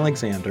 Irene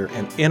Alexander,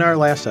 and in our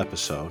last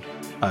episode,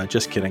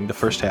 just kidding, the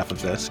first half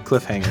of this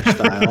cliffhanger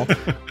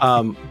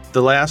style,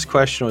 the last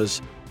question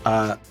was.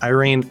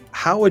 Irene,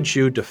 how would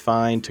you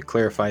define, to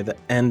clarify, the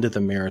end of the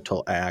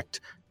marital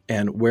act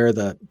and where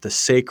the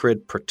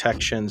sacred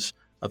protections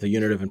of the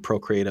unitive and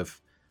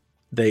procreative,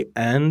 they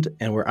end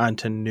and we're on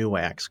to new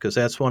acts? Because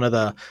that's one of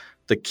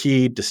the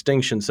key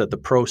distinctions that the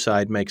pro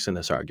side makes in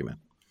this argument.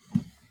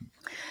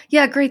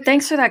 Yeah, great.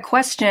 Thanks for that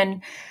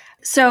question.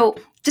 So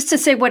just to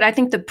say what I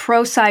think the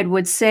pro side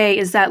would say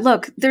is that,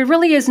 look, there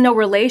really is no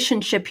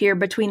relationship here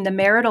between the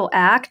marital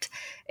act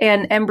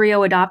and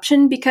embryo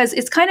adoption, because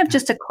it's kind of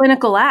just a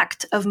clinical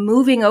act of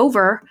moving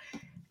over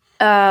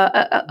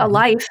a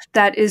life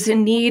that is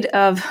in need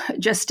of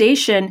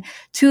gestation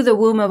to the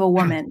womb of a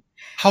woman.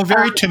 How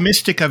very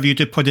Thomistic of you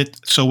to put it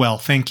so well.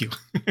 Thank you.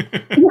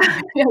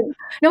 Yeah,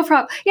 no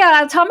problem.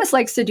 Yeah, Thomas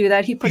likes to do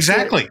that. He puts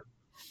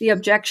the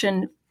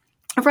objection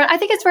front. I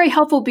think it's very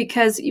helpful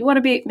because you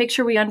want to make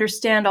sure we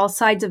understand all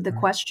sides of the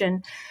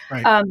question.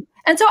 Right.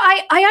 And so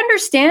I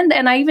understand,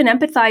 and I even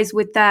empathize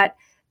with that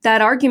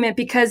that argument,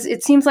 because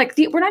it seems like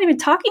we're not even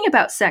talking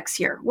about sex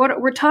here.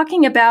 We're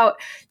talking about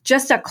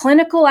just a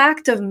clinical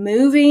act of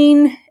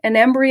moving an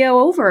embryo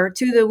over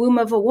to the womb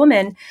of a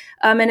woman.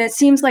 And it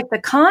seems like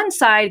the con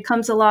side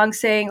comes along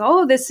saying,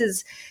 oh, this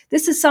is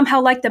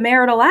somehow like the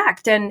marital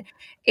act. And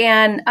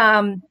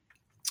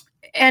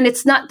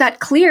it's not that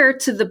clear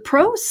to the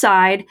pro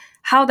side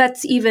how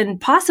that's even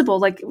possible.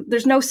 Like,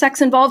 there's no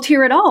sex involved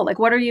here at all. Like,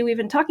 what are you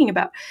even talking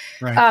about?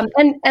 Right.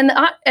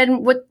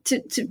 And what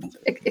to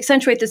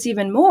accentuate this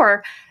even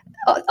more,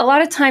 a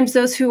lot of times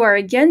those who are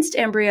against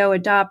embryo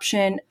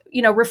adoption,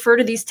 refer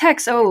to these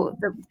texts.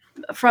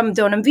 From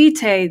Donum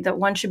Vitae, that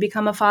one should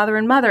become a father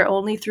and mother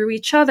only through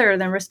each other,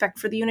 then respect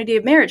for the unity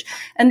of marriage.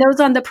 And those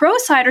on the pro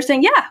side are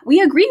saying, yeah, we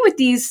agree with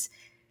these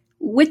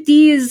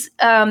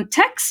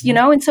texts,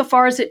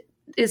 insofar as it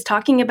is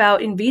talking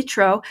about in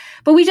vitro,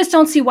 but we just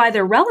don't see why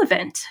they're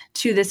relevant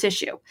to this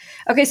issue.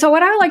 Okay, so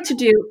what I would like to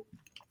do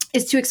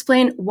is to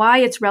explain why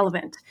it's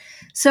relevant.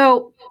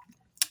 So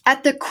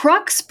at the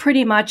crux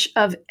pretty much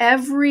of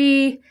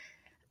every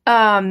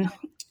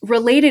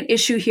related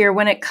issue here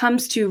when it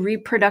comes to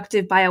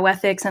reproductive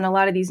bioethics and a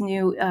lot of these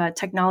new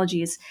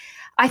technologies,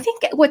 I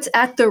think what's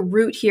at the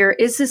root here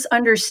is this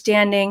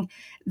understanding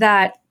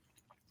that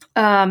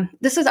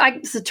this is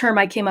a term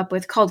I came up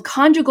with called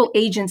conjugal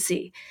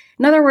agency.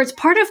 In other words,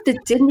 part of the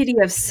dignity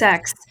of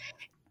sex,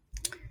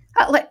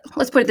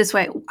 let's put it this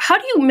way. How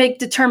do you make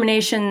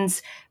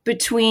determinations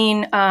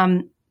between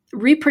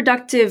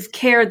reproductive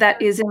care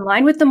that is in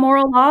line with the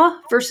moral law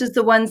versus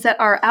the ones that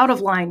are out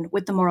of line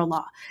with the moral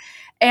law?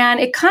 And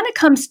it kind of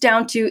comes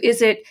down to,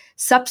 is it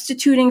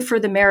substituting for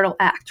the marital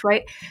act,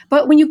 right?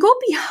 But when you go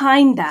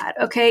behind that,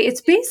 okay,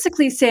 it's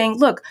basically saying,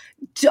 look,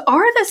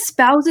 are the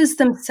spouses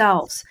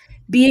themselves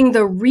being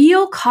the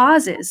real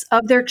causes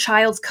of their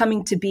child's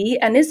coming to be?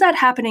 And is that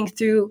happening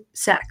through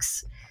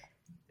sex?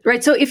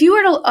 Right? So if you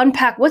were to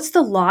unpack what's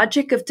the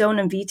logic of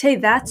Donum Vitae,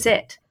 that's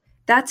it.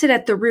 That's it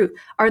at the root.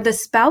 Are the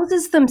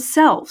spouses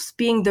themselves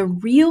being the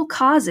real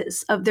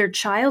causes of their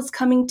child's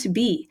coming to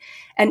be?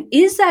 And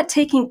is that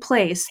taking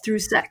place through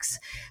sex?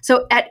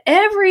 So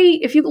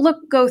if you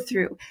go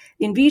through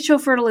in vitro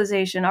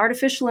fertilization,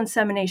 artificial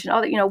insemination,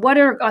 all that, what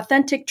are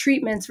authentic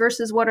treatments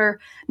versus what are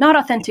not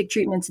authentic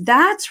treatments?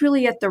 That's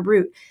really at the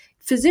root.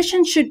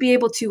 Physicians should be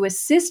able to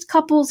assist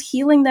couples,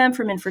 healing them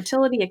from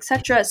infertility,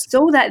 etc.,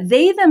 so that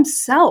they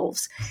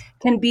themselves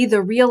can be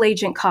the real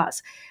agent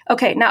cause.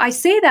 Okay, now I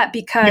say that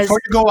because...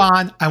 Before you go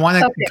on, I want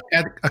to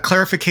add a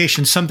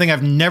clarification. Something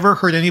I've never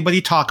heard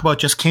anybody talk about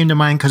just came to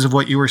mind because of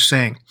what you were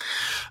saying.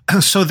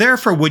 So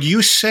therefore, would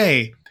you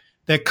say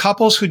that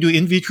couples who do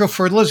in vitro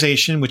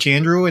fertilization, which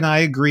Andrew and I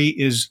agree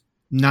is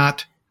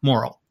not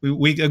moral,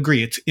 we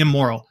agree it's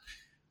immoral,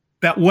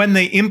 that when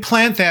they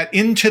implant that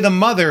into the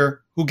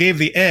mother who gave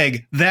the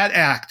egg, that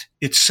act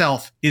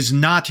itself is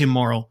not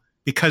immoral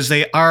because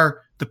they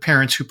are the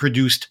parents who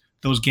produced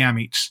those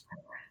gametes?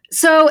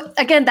 So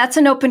again, that's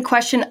an open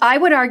question. I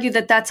would argue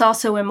that that's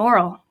also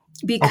immoral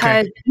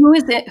because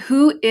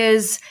who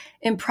is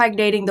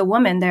impregnating the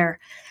woman there?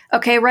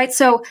 Okay, right?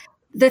 So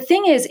the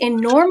thing is, in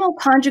normal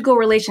conjugal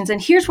relations,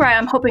 and here's where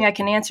I'm hoping I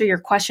can answer your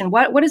question.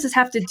 What does this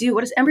have to do?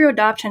 What does embryo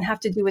adoption have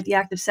to do with the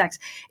act of sex?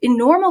 In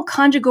normal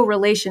conjugal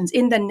relations,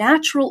 in the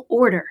natural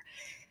order,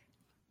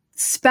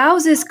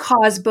 spouses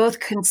cause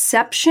both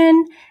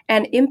conception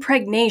and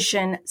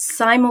impregnation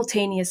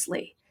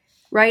simultaneously.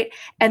 Right?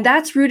 And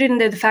that's rooted in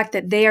the fact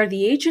that they are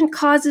the agent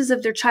causes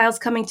of their child's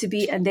coming to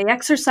be, and they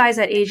exercise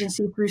that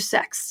agency through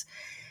sex.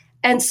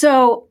 And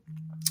so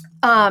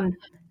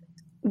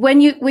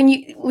when you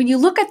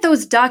look at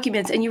those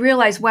documents and you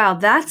realize, wow,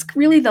 that's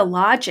really the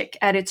logic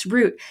at its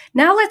root.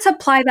 Now let's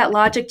apply that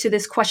logic to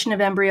this question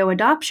of embryo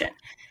adoption,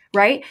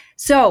 right?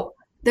 So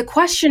the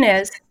question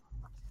is,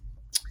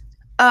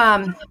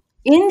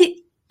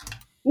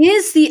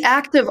 is the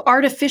act of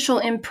artificial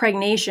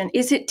impregnation,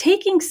 is it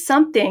taking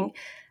something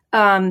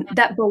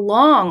that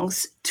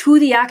belongs to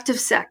the act of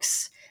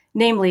sex,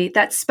 namely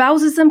that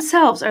spouses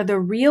themselves are the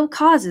real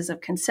causes of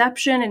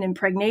conception and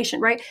impregnation,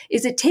 right?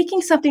 Is it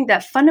taking something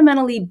that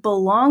fundamentally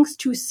belongs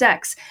to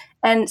sex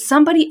and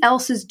somebody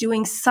else is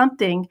doing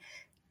something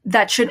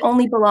that should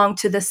only belong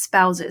to the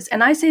spouses?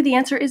 And I say the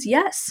answer is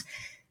yes.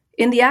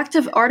 In the act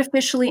of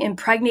artificially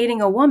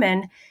impregnating a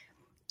woman,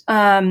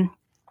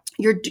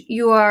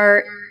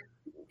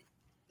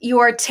 you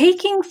are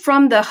taking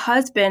from the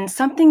husband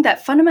something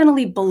that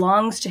fundamentally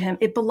belongs to him.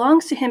 It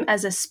belongs to him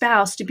as a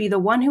spouse to be the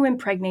one who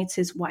impregnates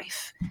his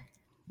wife.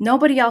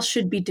 Nobody else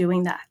should be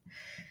doing that.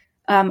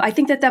 I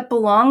think that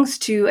belongs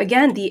to,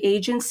 again, the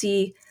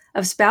agency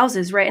of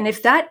spouses, right? And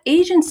if that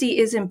agency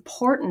is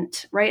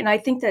important, right, and I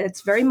think that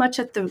it's very much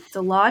at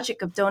the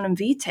logic of Donum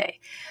Vitae,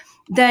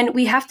 then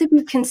we have to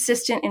be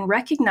consistent in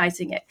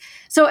recognizing it.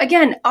 So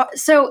again,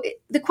 so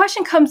the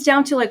question comes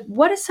down to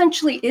what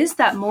essentially is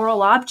that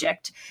moral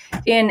object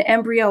in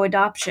embryo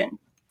adoption?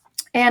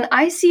 And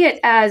I see it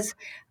as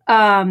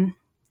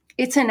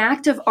it's an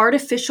act of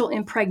artificial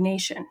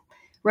impregnation,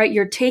 right?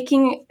 You're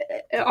taking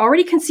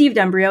already conceived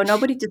embryo.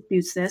 Nobody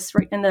disputes this,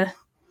 right? In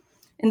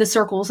in the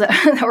circles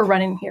that we're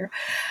running here,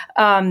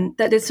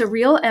 that it's a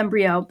real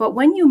embryo. But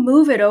when you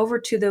move it over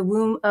to the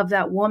womb of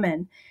that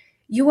woman,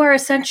 you are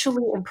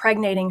essentially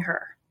impregnating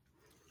her.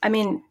 I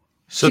mean,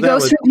 So she that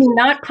goes would, from being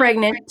not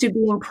pregnant to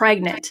being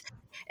pregnant.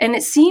 And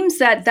it seems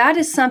that that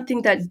is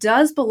something that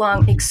does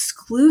belong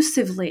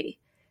exclusively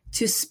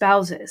to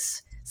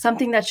spouses,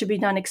 something that should be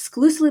done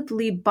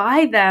exclusively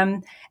by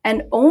them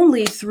and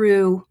only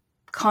through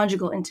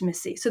conjugal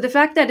intimacy. So the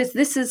fact that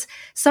this is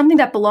something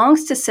that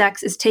belongs to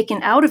sex is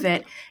taken out of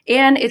it,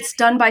 and it's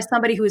done by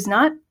somebody who is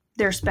not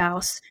their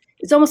spouse.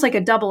 It's almost like a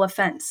double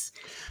offense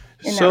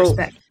in that so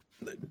respect.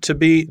 to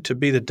be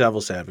the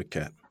devil's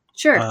advocate,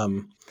 Sure.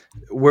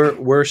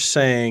 we're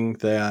saying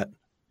that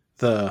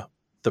the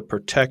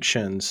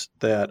protections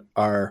that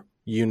are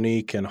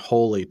unique and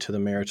holy to the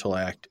marital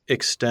act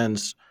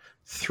extends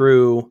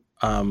through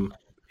kind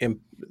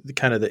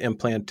of the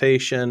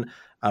implantation,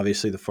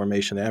 obviously the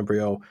formation of the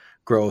embryo,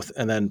 growth,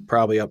 and then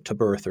probably up to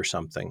birth or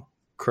something,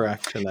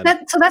 correct? And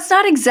then So that's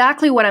not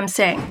exactly what I'm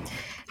saying.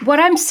 What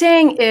I'm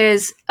saying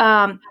is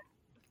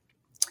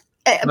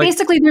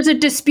basically there's a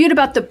dispute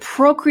about the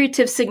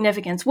procreative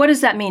significance. What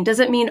does that mean? Does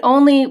it mean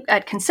only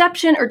at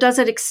conception, or does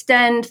it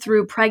extend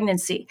through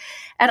pregnancy?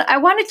 And I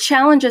want to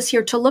challenge us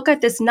here to look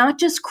at this not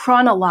just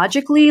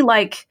chronologically,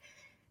 like,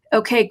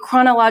 okay,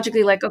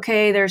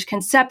 there's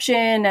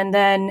conception, and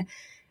then,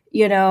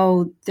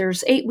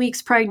 there's 8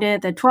 weeks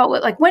pregnant, then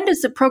 12. Like, when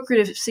does the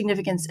procreative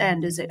significance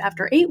end? Is it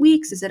after 8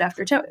 weeks? Is it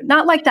after 10?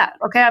 Not like that.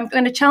 Okay. I'm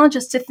going to challenge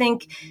us to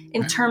think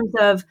in terms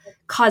of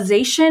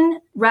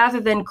causation rather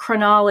than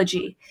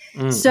chronology.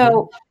 Mm-hmm.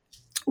 So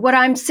what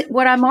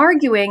I'm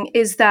arguing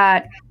is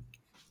that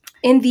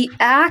in the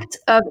act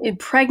of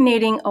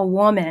impregnating a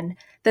woman,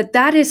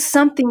 that is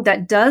something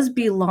that does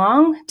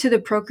belong to the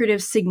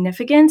procreative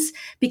significance,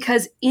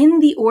 because in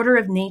the order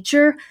of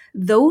nature,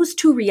 those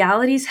two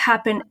realities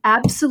happen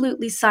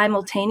absolutely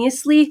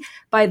simultaneously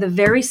by the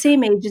very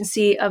same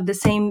agency of the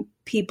same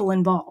people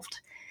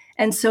involved.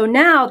 And so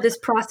now this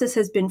process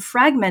has been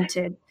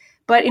fragmented,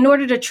 but in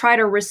order to try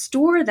to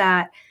restore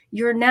that,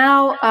 you're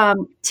now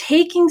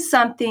taking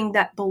something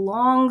that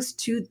belongs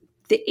to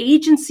the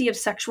agency of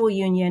sexual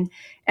union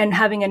and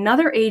having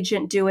another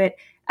agent do it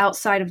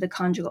outside of the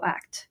conjugal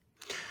act.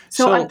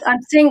 So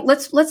I'm saying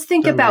let's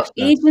think about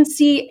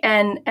agency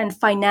and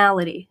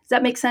finality. Does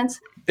that make sense?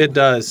 It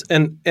does.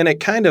 And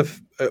it kind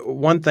of,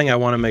 one thing I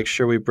want to make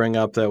sure we bring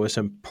up that was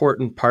an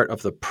important part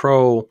of the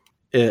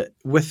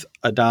with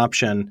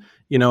adoption,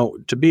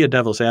 to be a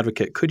devil's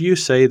advocate, could you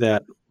say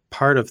that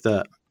part of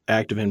the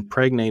act of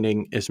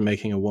impregnating is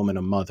making a woman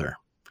a mother?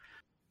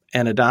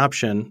 And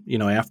adoption,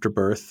 after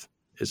birth,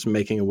 is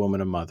making a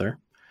woman a mother.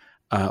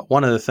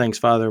 One of the things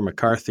Father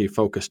McCarthy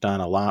focused on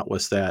a lot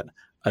was that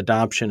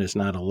adoption is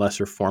not a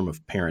lesser form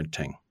of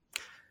parenting.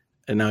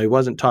 And now he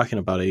wasn't talking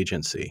about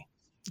agency.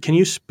 Can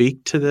you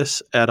speak to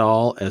this at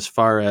all as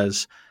far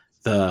as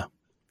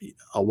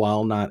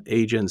while not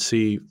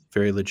agency,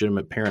 very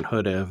legitimate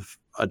parenthood of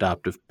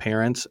adoptive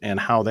parents, and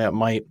how that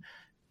might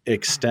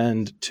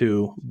extend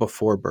to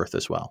before birth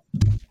as well?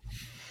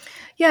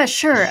 Yeah,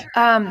 sure.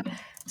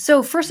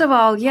 So first of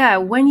all,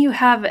 when you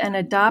have an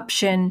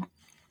adoption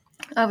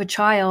of a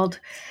child,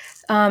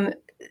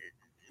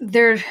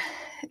 the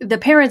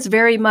parents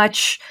very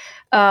much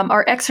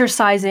are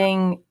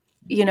exercising,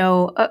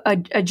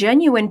 a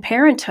genuine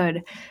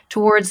parenthood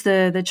towards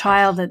the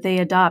child that they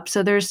adopt.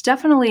 So there's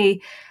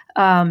definitely,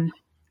 in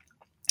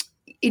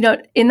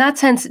that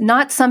sense,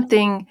 not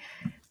something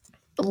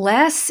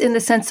less, in the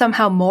sense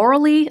somehow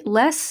morally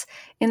less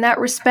in that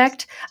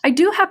respect. I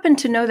do happen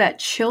to know that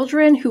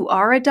children who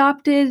are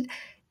adopted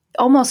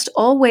almost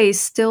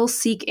always still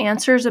seek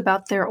answers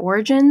about their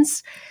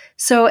origins.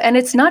 So, and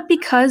it's not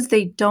because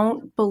they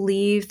don't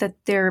believe that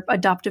their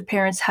adoptive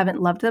parents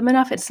haven't loved them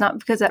enough. It's not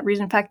because of that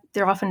reason. In fact,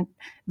 they're often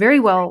very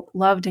well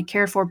loved and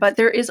cared for, but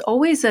there is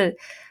always a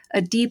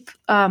deep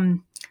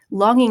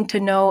longing to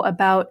know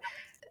about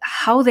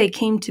how they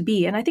came to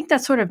be. And I think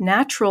that's sort of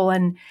natural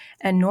and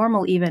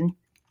normal even.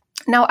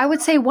 Now, I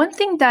would say one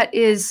thing that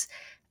is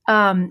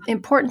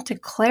important to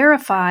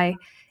clarify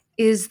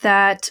is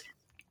that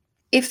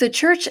if the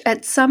church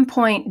at some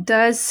point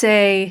does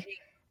say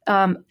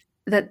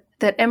that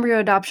embryo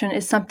adoption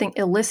is something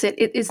illicit,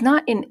 it is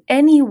not in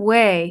any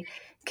way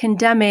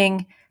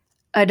condemning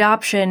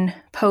adoption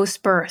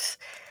post-birth,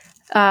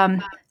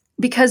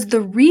 because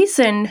the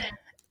reason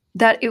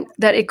that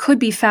it could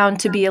be found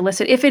to be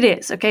illicit, if it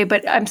is, okay,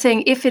 but I'm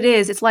saying if it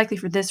is, it's likely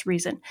for this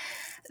reason,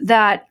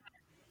 that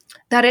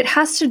it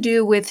has to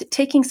do with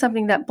taking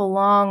something that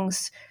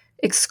belongs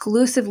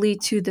exclusively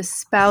to the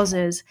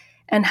spouses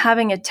and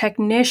having a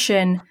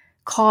technician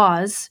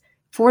cause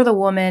for the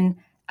woman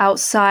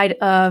outside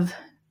of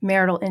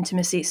marital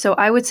intimacy. So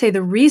I would say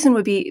the reason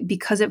would be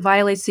because it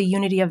violates the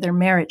unity of their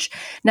marriage.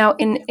 Now,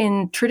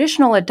 in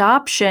traditional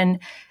adoption,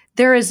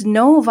 there is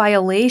no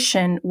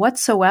violation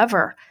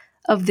whatsoever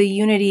of the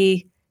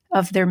unity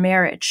of their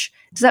marriage.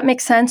 Does that make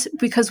sense?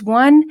 Because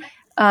one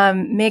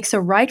makes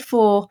a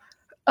rightful,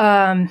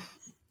 a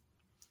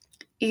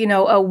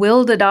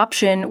willed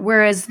adoption,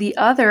 whereas the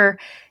other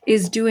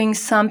is doing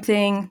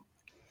something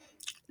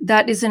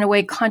that is in a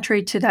way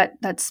contrary to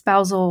that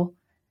spousal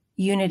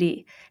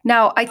unity.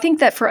 Now, I think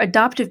that for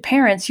adoptive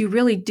parents, you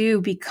really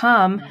do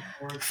become.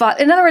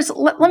 In other words,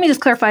 let me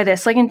just clarify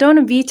this. Like in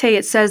Donum Vitae,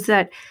 it says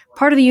that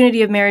part of the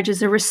unity of marriage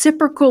is a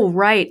reciprocal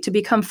right to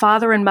become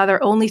father and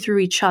mother only through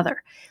each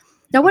other.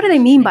 Now, what do they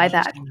mean by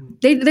that?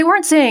 They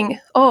weren't saying,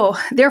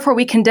 oh, therefore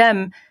we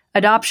condemn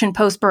adoption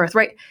post-birth,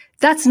 right?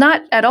 That's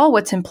not at all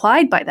what's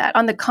implied by that.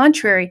 On the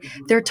contrary,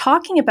 they're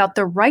talking about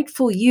the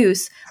rightful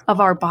use of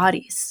our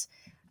bodies,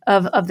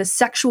 of the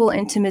sexual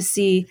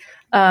intimacy,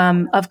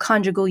 of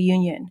conjugal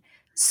union.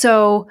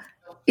 So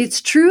it's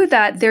true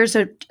that there's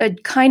a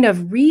kind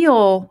of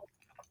real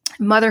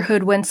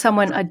motherhood when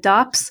someone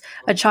adopts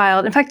a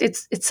child. In fact,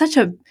 it's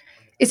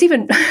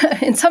even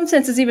in some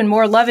sense it's even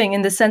more loving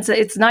in the sense that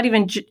it's not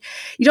even,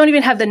 you don't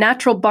even have the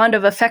natural bond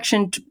of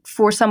affection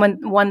for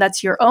one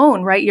that's your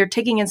own, right? You're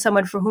taking in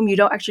someone for whom you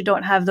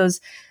don't have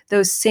those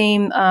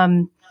same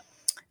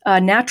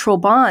natural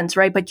bonds,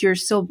 right? But you're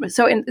still,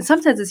 so in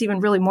some sense it's even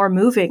really more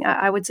moving,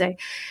 I would say.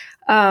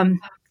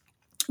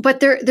 But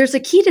there's a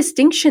key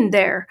distinction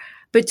there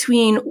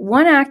between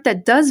one act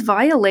that does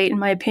violate, in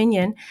my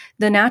opinion,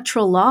 the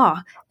natural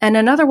law, and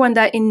another one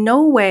that in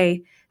no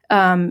way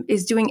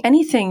is doing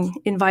anything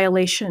in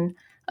violation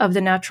of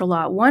the natural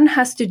law. One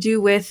has to do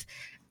with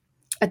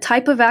a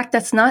type of act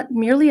that's not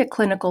merely a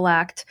clinical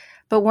act,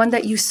 but one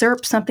that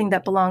usurps something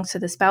that belongs to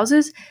the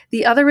spouses.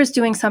 The other is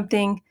doing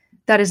something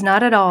that is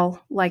not at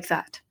all like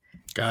that.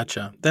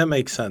 Gotcha. That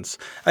makes sense.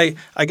 I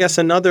guess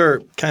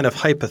another kind of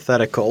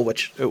hypothetical,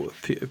 which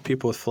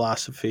people with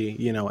philosophy,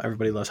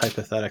 everybody loves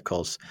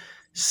hypotheticals,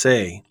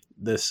 say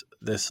this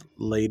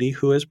lady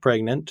who is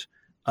pregnant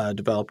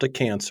developed a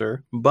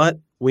cancer, but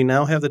we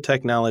now have the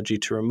technology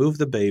to remove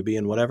the baby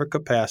in whatever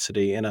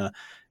capacity in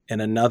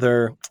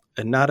another,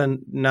 and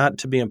not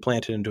to be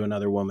implanted into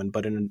another woman,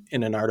 but in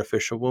an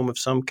artificial womb of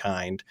some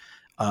kind,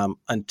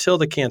 until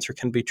the cancer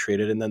can be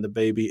treated, and then the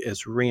baby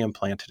is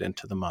reimplanted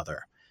into the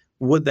mother.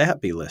 Would that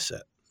be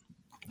licit?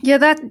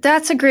 Yeah,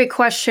 that's a great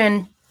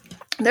question.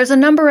 There's a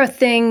number of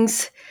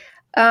things.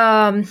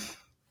 I'd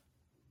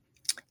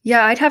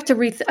have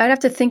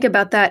to think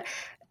about that.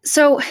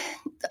 So,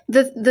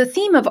 the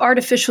theme of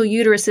artificial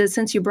uteruses,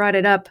 since you brought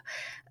it up,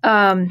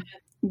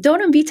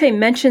 Donum Vitae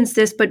mentions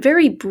this, but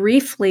very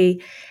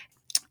briefly,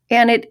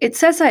 and it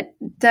says that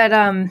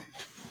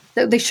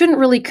they shouldn't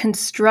really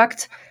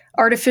construct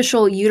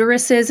artificial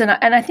uteruses,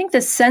 and I think the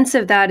sense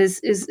of that is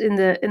in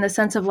the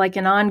sense of like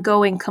an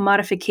ongoing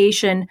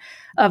commodification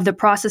of the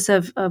process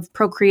of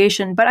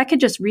procreation. But I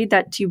could just read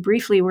that to you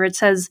briefly, where it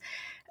says,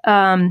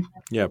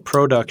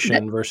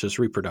 production versus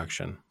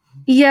reproduction.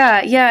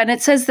 Yeah, and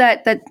it says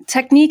that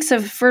techniques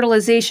of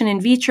fertilization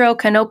in vitro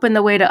can open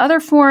the way to other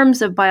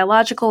forms of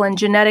biological and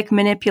genetic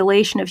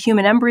manipulation of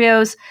human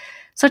embryos,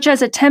 such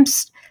as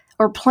attempts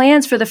or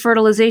plans for the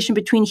fertilization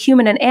between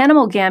human and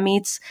animal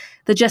gametes,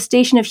 the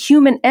gestation of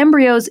human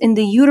embryos in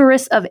the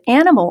uterus of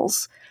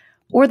animals,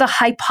 or the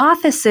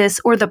hypothesis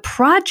or the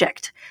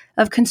project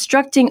of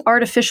constructing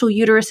artificial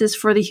uteruses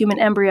for the human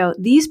embryo.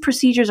 These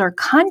procedures are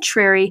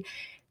contrary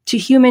to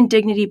human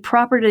dignity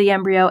proper to the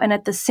embryo, and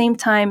at the same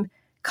time,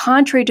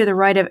 contrary to the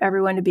right of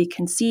everyone to be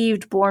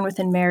conceived, born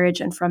within marriage,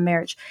 and from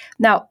marriage.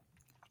 Now,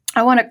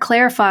 I want to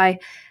clarify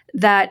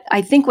that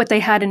I think what they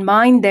had in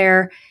mind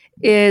there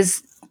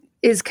is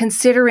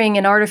considering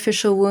an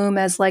artificial womb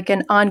as like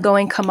an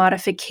ongoing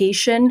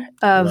commodification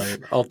of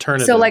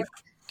alternative. So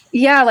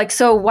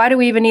so why do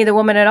we even need the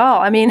woman at all?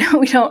 I mean,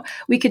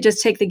 we could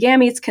just take the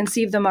gametes,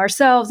 conceive them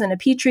ourselves in a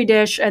petri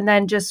dish, and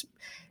then just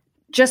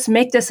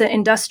make this an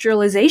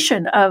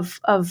industrialization of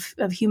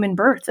human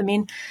birth. I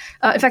mean,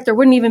 in fact, there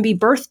wouldn't even be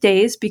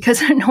birthdays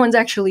because no one's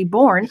actually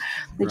born.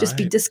 They'd just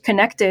be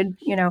disconnected,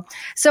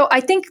 So I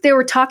think they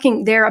were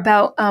talking there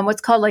about what's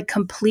called like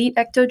complete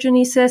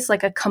ectogenesis,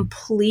 like a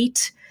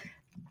complete,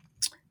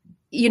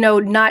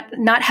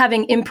 not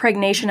having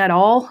impregnation at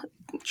all.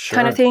 Sure.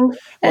 Kind of thing.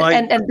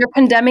 And they're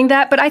condemning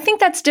that. But I think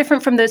that's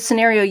different from the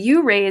scenario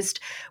you raised,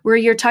 where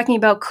you're talking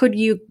about could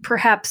you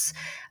perhaps,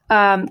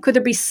 could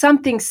there be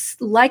something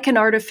like an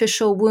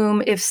artificial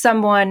womb if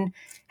someone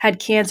had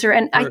cancer?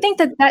 And I think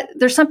that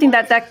there's something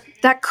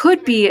that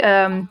could be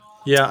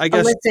I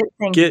guess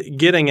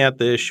getting at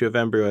the issue of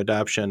embryo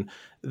adoption,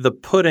 the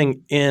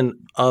putting in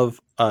of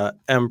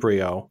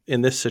embryo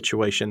in this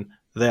situation,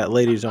 that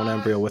lady's own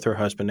embryo with her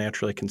husband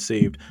naturally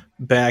conceived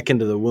back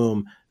into the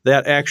womb,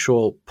 that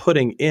actual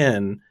putting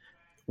in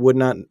would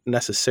not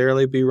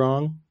necessarily be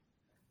wrong?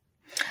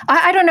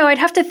 I don't know. I'd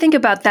have to think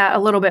about that a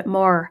little bit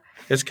more.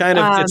 It's kind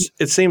of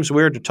it seems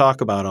weird to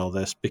talk about all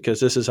this because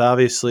this is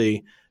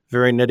obviously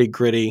very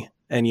nitty-gritty.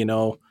 And,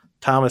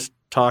 Thomas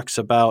talks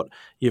about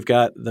you've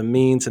got the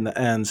means and the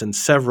ends and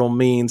several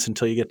means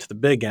until you get to the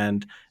big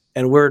end.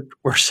 And we're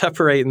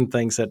separating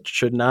things that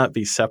should not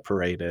be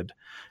separated.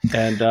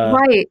 And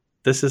right.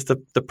 This is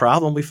the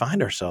problem we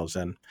find ourselves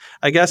in.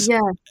 I guess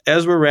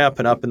as we're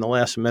wrapping up in the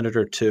last minute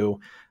or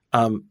two,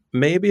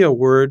 maybe a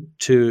word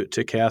to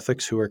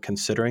Catholics who are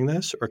considering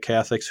this or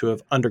Catholics who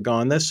have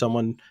undergone this.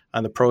 Someone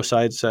on the pro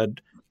side said,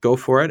 go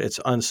for it. It's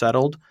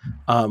unsettled.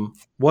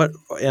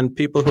 And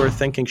people who are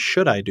thinking,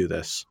 should I do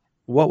this?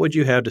 What would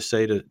you have to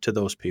say to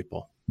those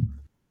people?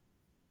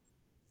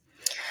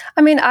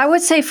 I mean, I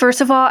would say,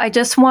 first of all, I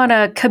just want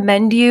to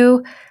commend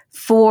you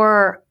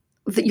for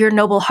your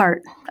noble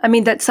heart. I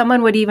mean, that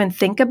someone would even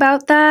think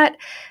about that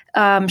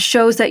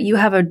shows that you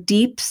have a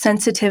deep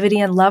sensitivity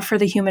and love for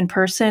the human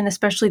person,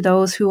 especially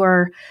those who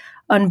are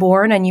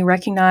unborn, and you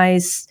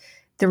recognize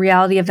the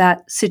reality of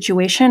that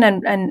situation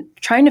and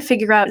trying to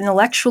figure out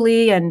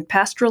intellectually and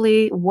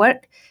pastorally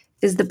what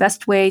is the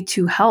best way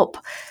to help.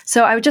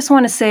 So I would just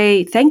want to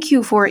say thank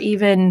you for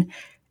even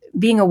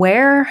being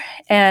aware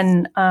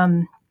and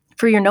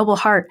for your noble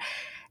heart.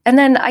 And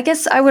then I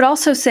guess I would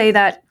also say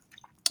that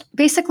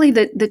basically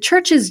the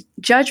church's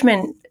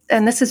judgment,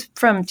 and this is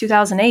from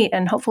 2008,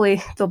 and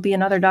hopefully there'll be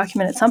another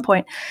document at some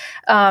point,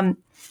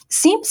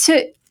 seems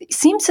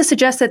to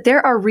suggest that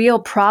there are real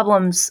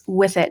problems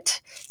with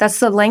it. That's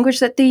the language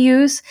that they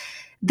use.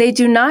 They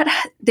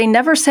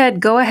never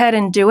said, go ahead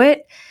and do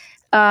it.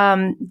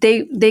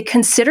 They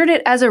considered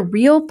it as a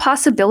real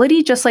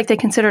possibility, just like they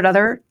considered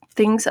other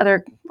things,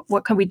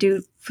 what can we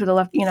do for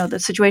the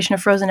situation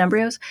of frozen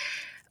embryos.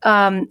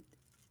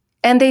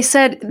 And they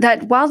said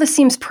that while this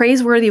seems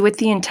praiseworthy with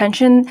the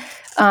intention,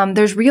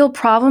 there's real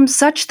problems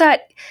such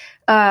that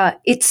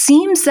it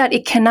seems that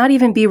it cannot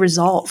even be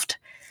resolved.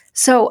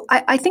 So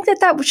I think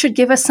that should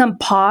give us some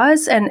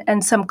pause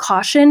and some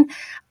caution.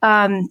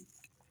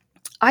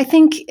 I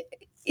think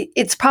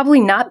it's probably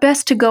not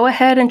best to go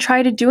ahead and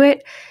try to do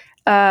it,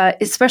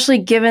 especially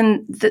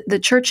given the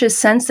church's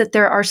sense that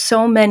there are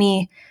so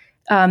many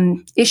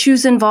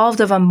issues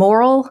involved of a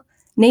moral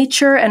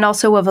nature and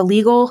also of a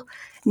legal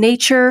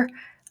nature.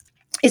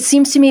 It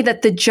seems to me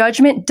that the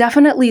judgment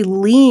definitely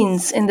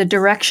leans in the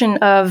direction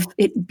of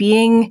it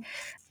being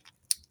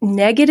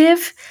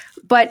negative,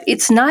 but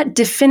it's not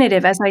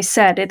definitive, as I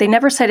said. They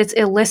never said it's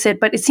illicit,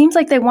 but it seems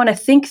like they want to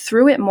think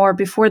through it more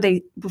before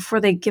they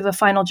give a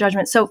final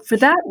judgment. So for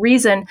that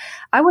reason,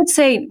 I would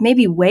say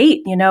maybe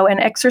wait, and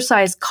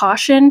exercise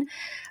caution.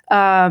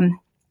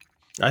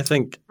 I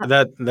think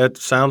that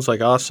sounds like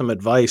awesome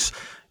advice.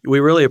 We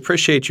really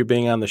appreciate you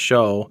being on the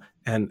show,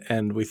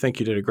 and we think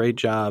you did a great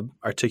job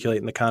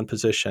articulating the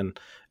composition.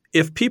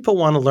 If people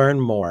want to learn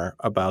more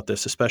about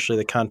this, especially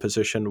the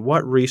composition,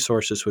 what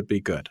resources would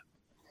be good?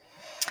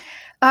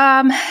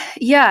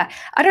 Yeah,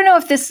 I don't know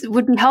if this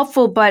would be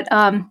helpful, but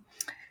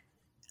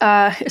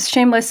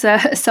shameless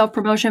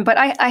self-promotion. But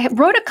I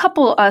wrote a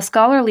couple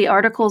scholarly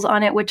articles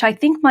on it, which I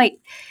think might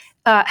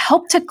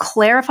help to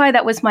clarify.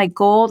 That was my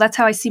goal. That's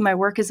how I see my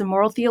work as a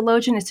moral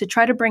theologian, is to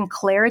try to bring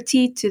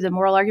clarity to the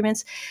moral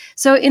arguments.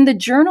 So in the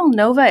journal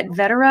Nova et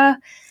Vetera,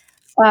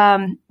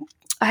 I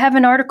have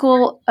an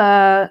article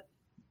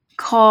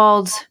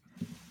called,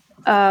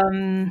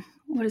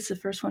 what is the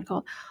first one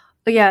called?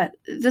 Oh, yeah,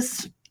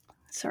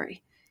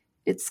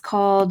 it's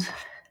called,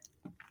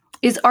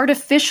 Is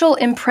Artificial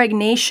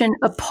Impregnation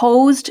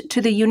Opposed to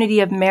the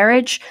Unity of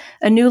Marriage?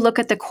 A New Look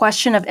at the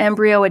Question of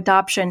Embryo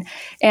Adoption.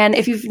 And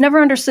if you've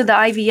never understood the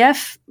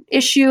IVF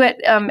issue,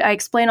 I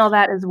explain all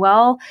that as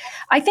well.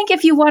 I think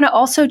if you want to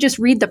also just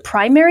read the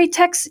primary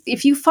text,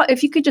 if you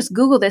could just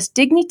Google this,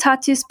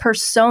 Dignitatis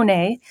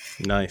Personae.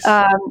 Nice.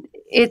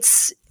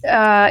 It's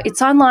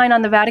online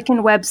on the Vatican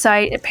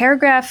website.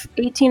 Paragraph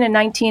 18 and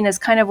 19 is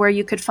kind of where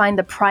you could find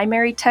the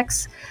primary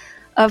text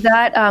of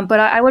that. But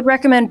I would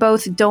recommend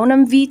both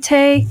Donum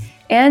Vitae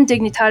and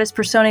Dignitatis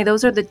Personae.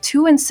 Those are the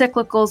two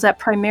encyclicals that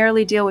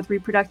primarily deal with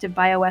reproductive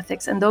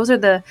bioethics. And those are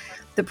the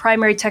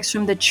primary texts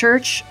from the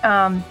church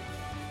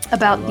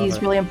about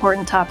these really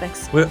important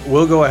topics.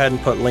 We'll go ahead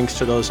and put links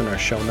to those in our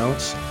show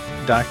notes.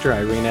 Dr.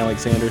 Irene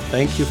Alexander,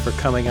 thank you for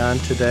coming on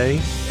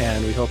today,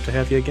 and we hope to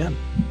have you again.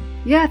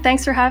 Yeah,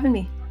 thanks for having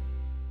me.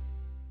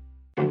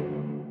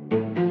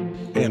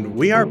 And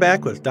we are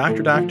back with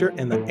Dr. Doctor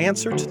and the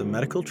answer to the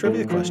medical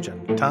trivia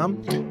question.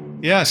 Tom?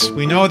 Yes,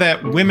 we know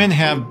that women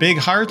have big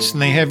hearts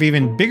and they have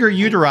even bigger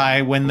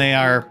uteri when they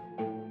are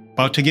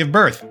about to give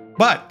birth.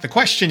 But the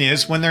question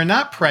is, when they're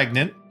not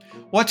pregnant,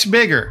 what's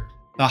bigger,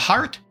 the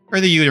heart or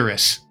the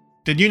uterus?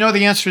 Did you know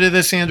the answer to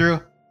this,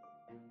 Andrew?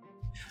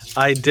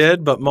 I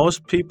did, but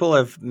most people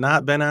have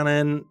not been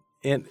on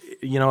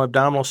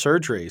abdominal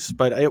surgeries.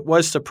 But it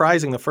was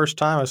surprising the first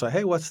time. I was like,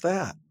 hey, what's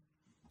that?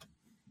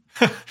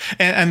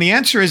 And the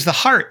answer is the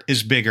heart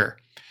is bigger.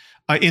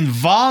 In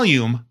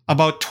volume,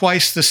 about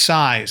twice the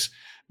size.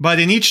 But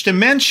in each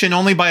dimension,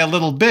 only by a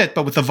little bit.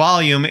 But with the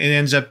volume, it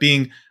ends up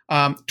being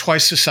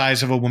twice the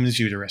size of a woman's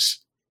uterus.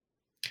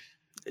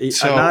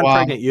 So, a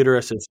non-pregnant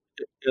uterus,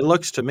 it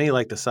looks to me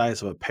like the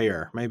size of a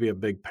pear, maybe a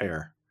big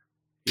pear,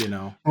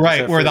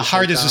 Right, where the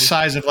heart is the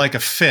size of like a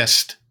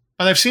fist.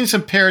 But I've seen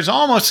some pears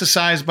almost the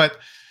size, but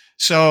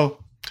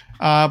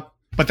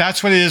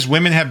that's what it is.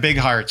 Women have big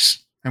hearts.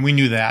 And we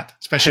knew that,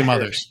 especially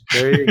mothers.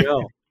 There you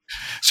go.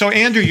 So,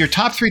 Andrew, your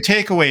top 3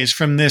 takeaways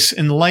from this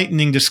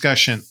enlightening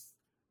discussion.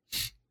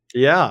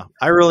 Yeah,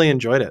 I really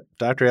enjoyed it.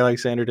 Dr.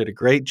 Alexander did a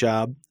great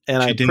job,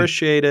 and I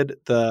appreciated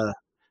the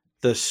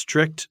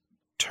strict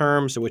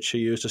terms which she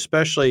used,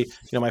 especially,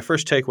 my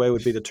first takeaway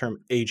would be the term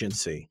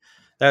agency.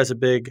 That is a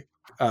big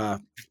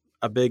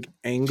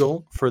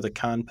angle for the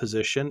con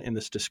position in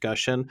this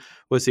discussion,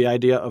 was the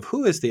idea of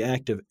who is the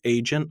active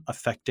agent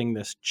affecting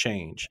this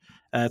change.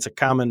 It's a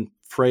common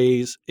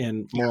phrase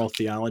in moral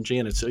theology,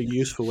 and it's a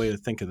useful way to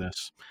think of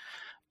this.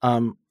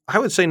 I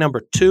would say number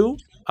 2,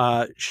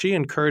 she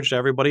encouraged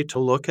everybody to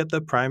look at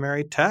the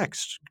primary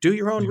text. Do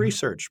your own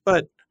research,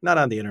 but not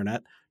on the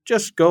internet.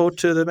 Just go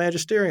to the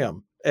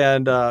magisterium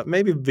and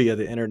maybe via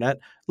the internet,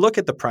 look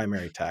at the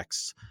primary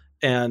texts.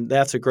 And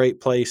that's a great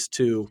place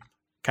to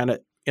kind of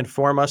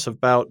inform us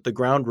about the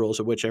ground rules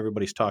of which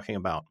everybody's talking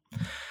about.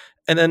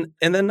 And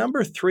then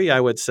number 3, I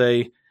would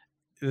say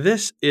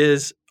this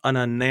is an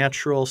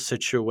unnatural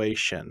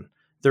situation.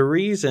 The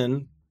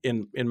reason,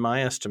 in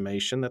my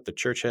estimation, that the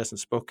church hasn't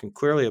spoken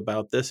clearly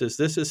about this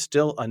is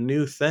still a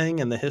new thing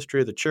in the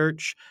history of the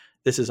church.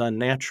 This is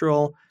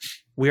unnatural.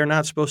 We are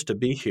not supposed to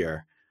be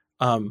here.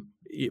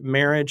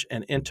 Marriage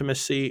and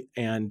intimacy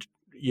and,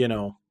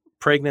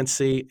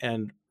 pregnancy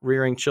and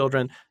rearing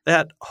children,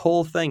 that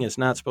whole thing is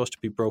not supposed to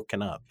be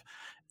broken up.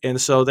 And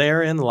so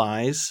therein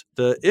lies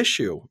the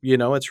issue.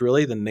 It's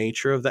really the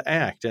nature of the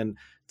act. And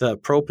the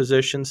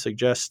proposition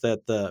suggests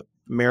that the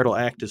marital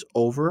act is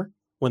over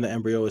when the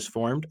embryo is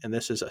formed, and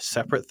this is a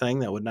separate thing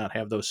that would not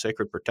have those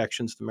sacred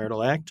protections of the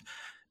marital act.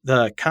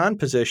 The con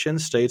position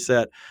states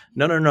that,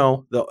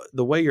 no,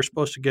 the way you're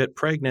supposed to get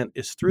pregnant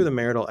is through the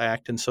marital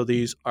act, and so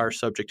these are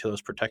subject to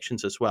those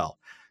protections as well.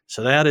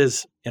 So that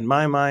is, in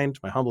my mind,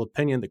 my humble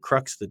opinion, the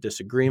crux of the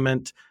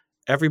disagreement.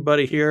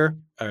 Everybody here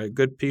are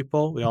good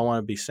people. We all want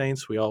to be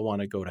saints. We all want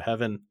to go to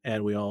heaven,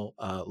 and we all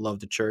love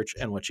the church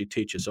and what she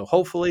teaches. So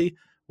hopefully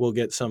we'll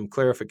get some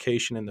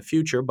clarification in the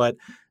future, but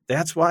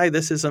that's why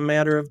this is a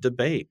matter of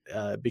debate,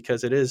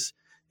 because it's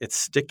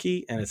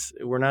sticky, and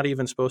we're not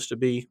even supposed to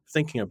be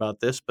thinking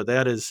about this, but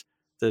that is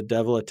the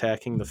devil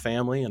attacking the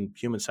family and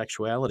human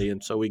sexuality.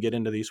 And so we get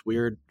into these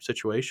weird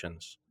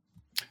situations.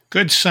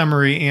 Good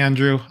summary,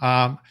 Andrew.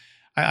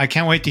 I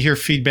can't wait to hear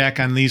feedback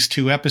on these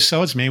 2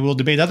 episodes. Maybe we'll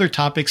debate other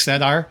topics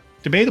that are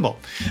debatable.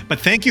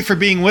 But thank you for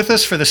being with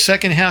us for the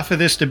second half of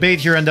this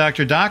debate here on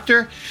Dr.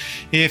 Doctor.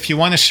 If you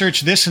want to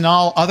search this and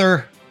all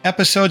other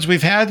episodes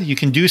we've had, you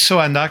can do so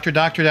on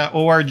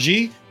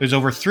drdoctor.org. There's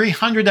over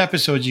 300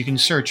 episodes you can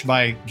search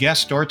by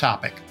guest or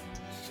topic.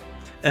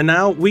 And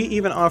now we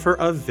even offer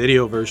a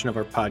video version of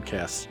our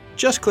podcast.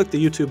 Just click the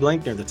YouTube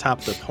link near the top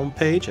of the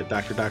homepage at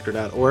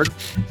drdoctor.org.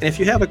 And if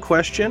you have a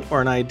question or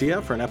an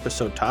idea for an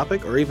episode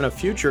topic, or even a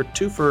future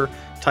twofer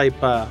type,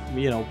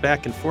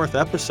 back and forth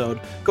episode,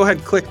 go ahead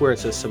and click where it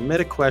says submit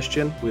a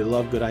question. We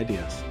love good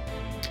ideas.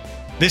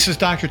 This is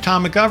Dr.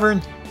 Tom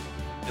McGovern.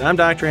 And I'm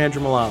Dr.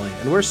 Andrew Mullally,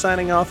 and we're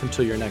signing off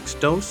until your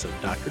next dose of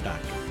Dr.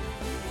 Doctor.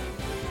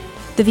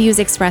 The views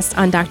expressed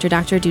on Dr.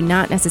 Doctor do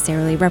not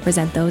necessarily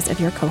represent those of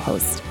your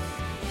co-host.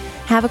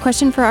 Have a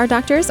question for our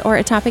doctors or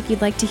a topic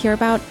you'd like to hear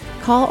about?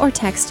 Call or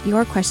text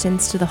your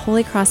questions to the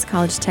Holy Cross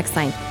College text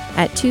line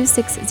at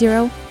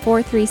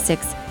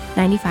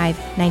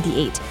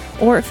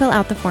 260-436-9598 or fill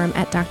out the form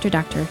at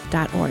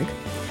drdoctor.org.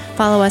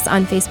 Follow us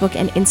on Facebook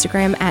and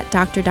Instagram at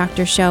Dr.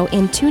 Doctor Show,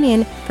 and tune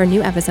in for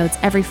new episodes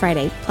every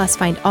Friday. Plus,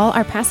 find all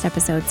our past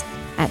episodes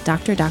at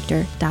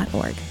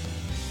drdoctor.org.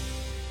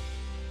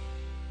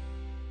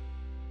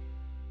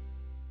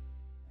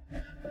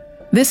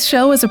 This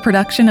show is a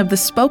production of the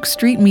Spoke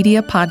Street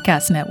Media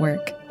Podcast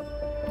Network.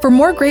 For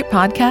more great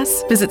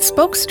podcasts, visit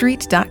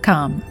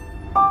spokestreet.com.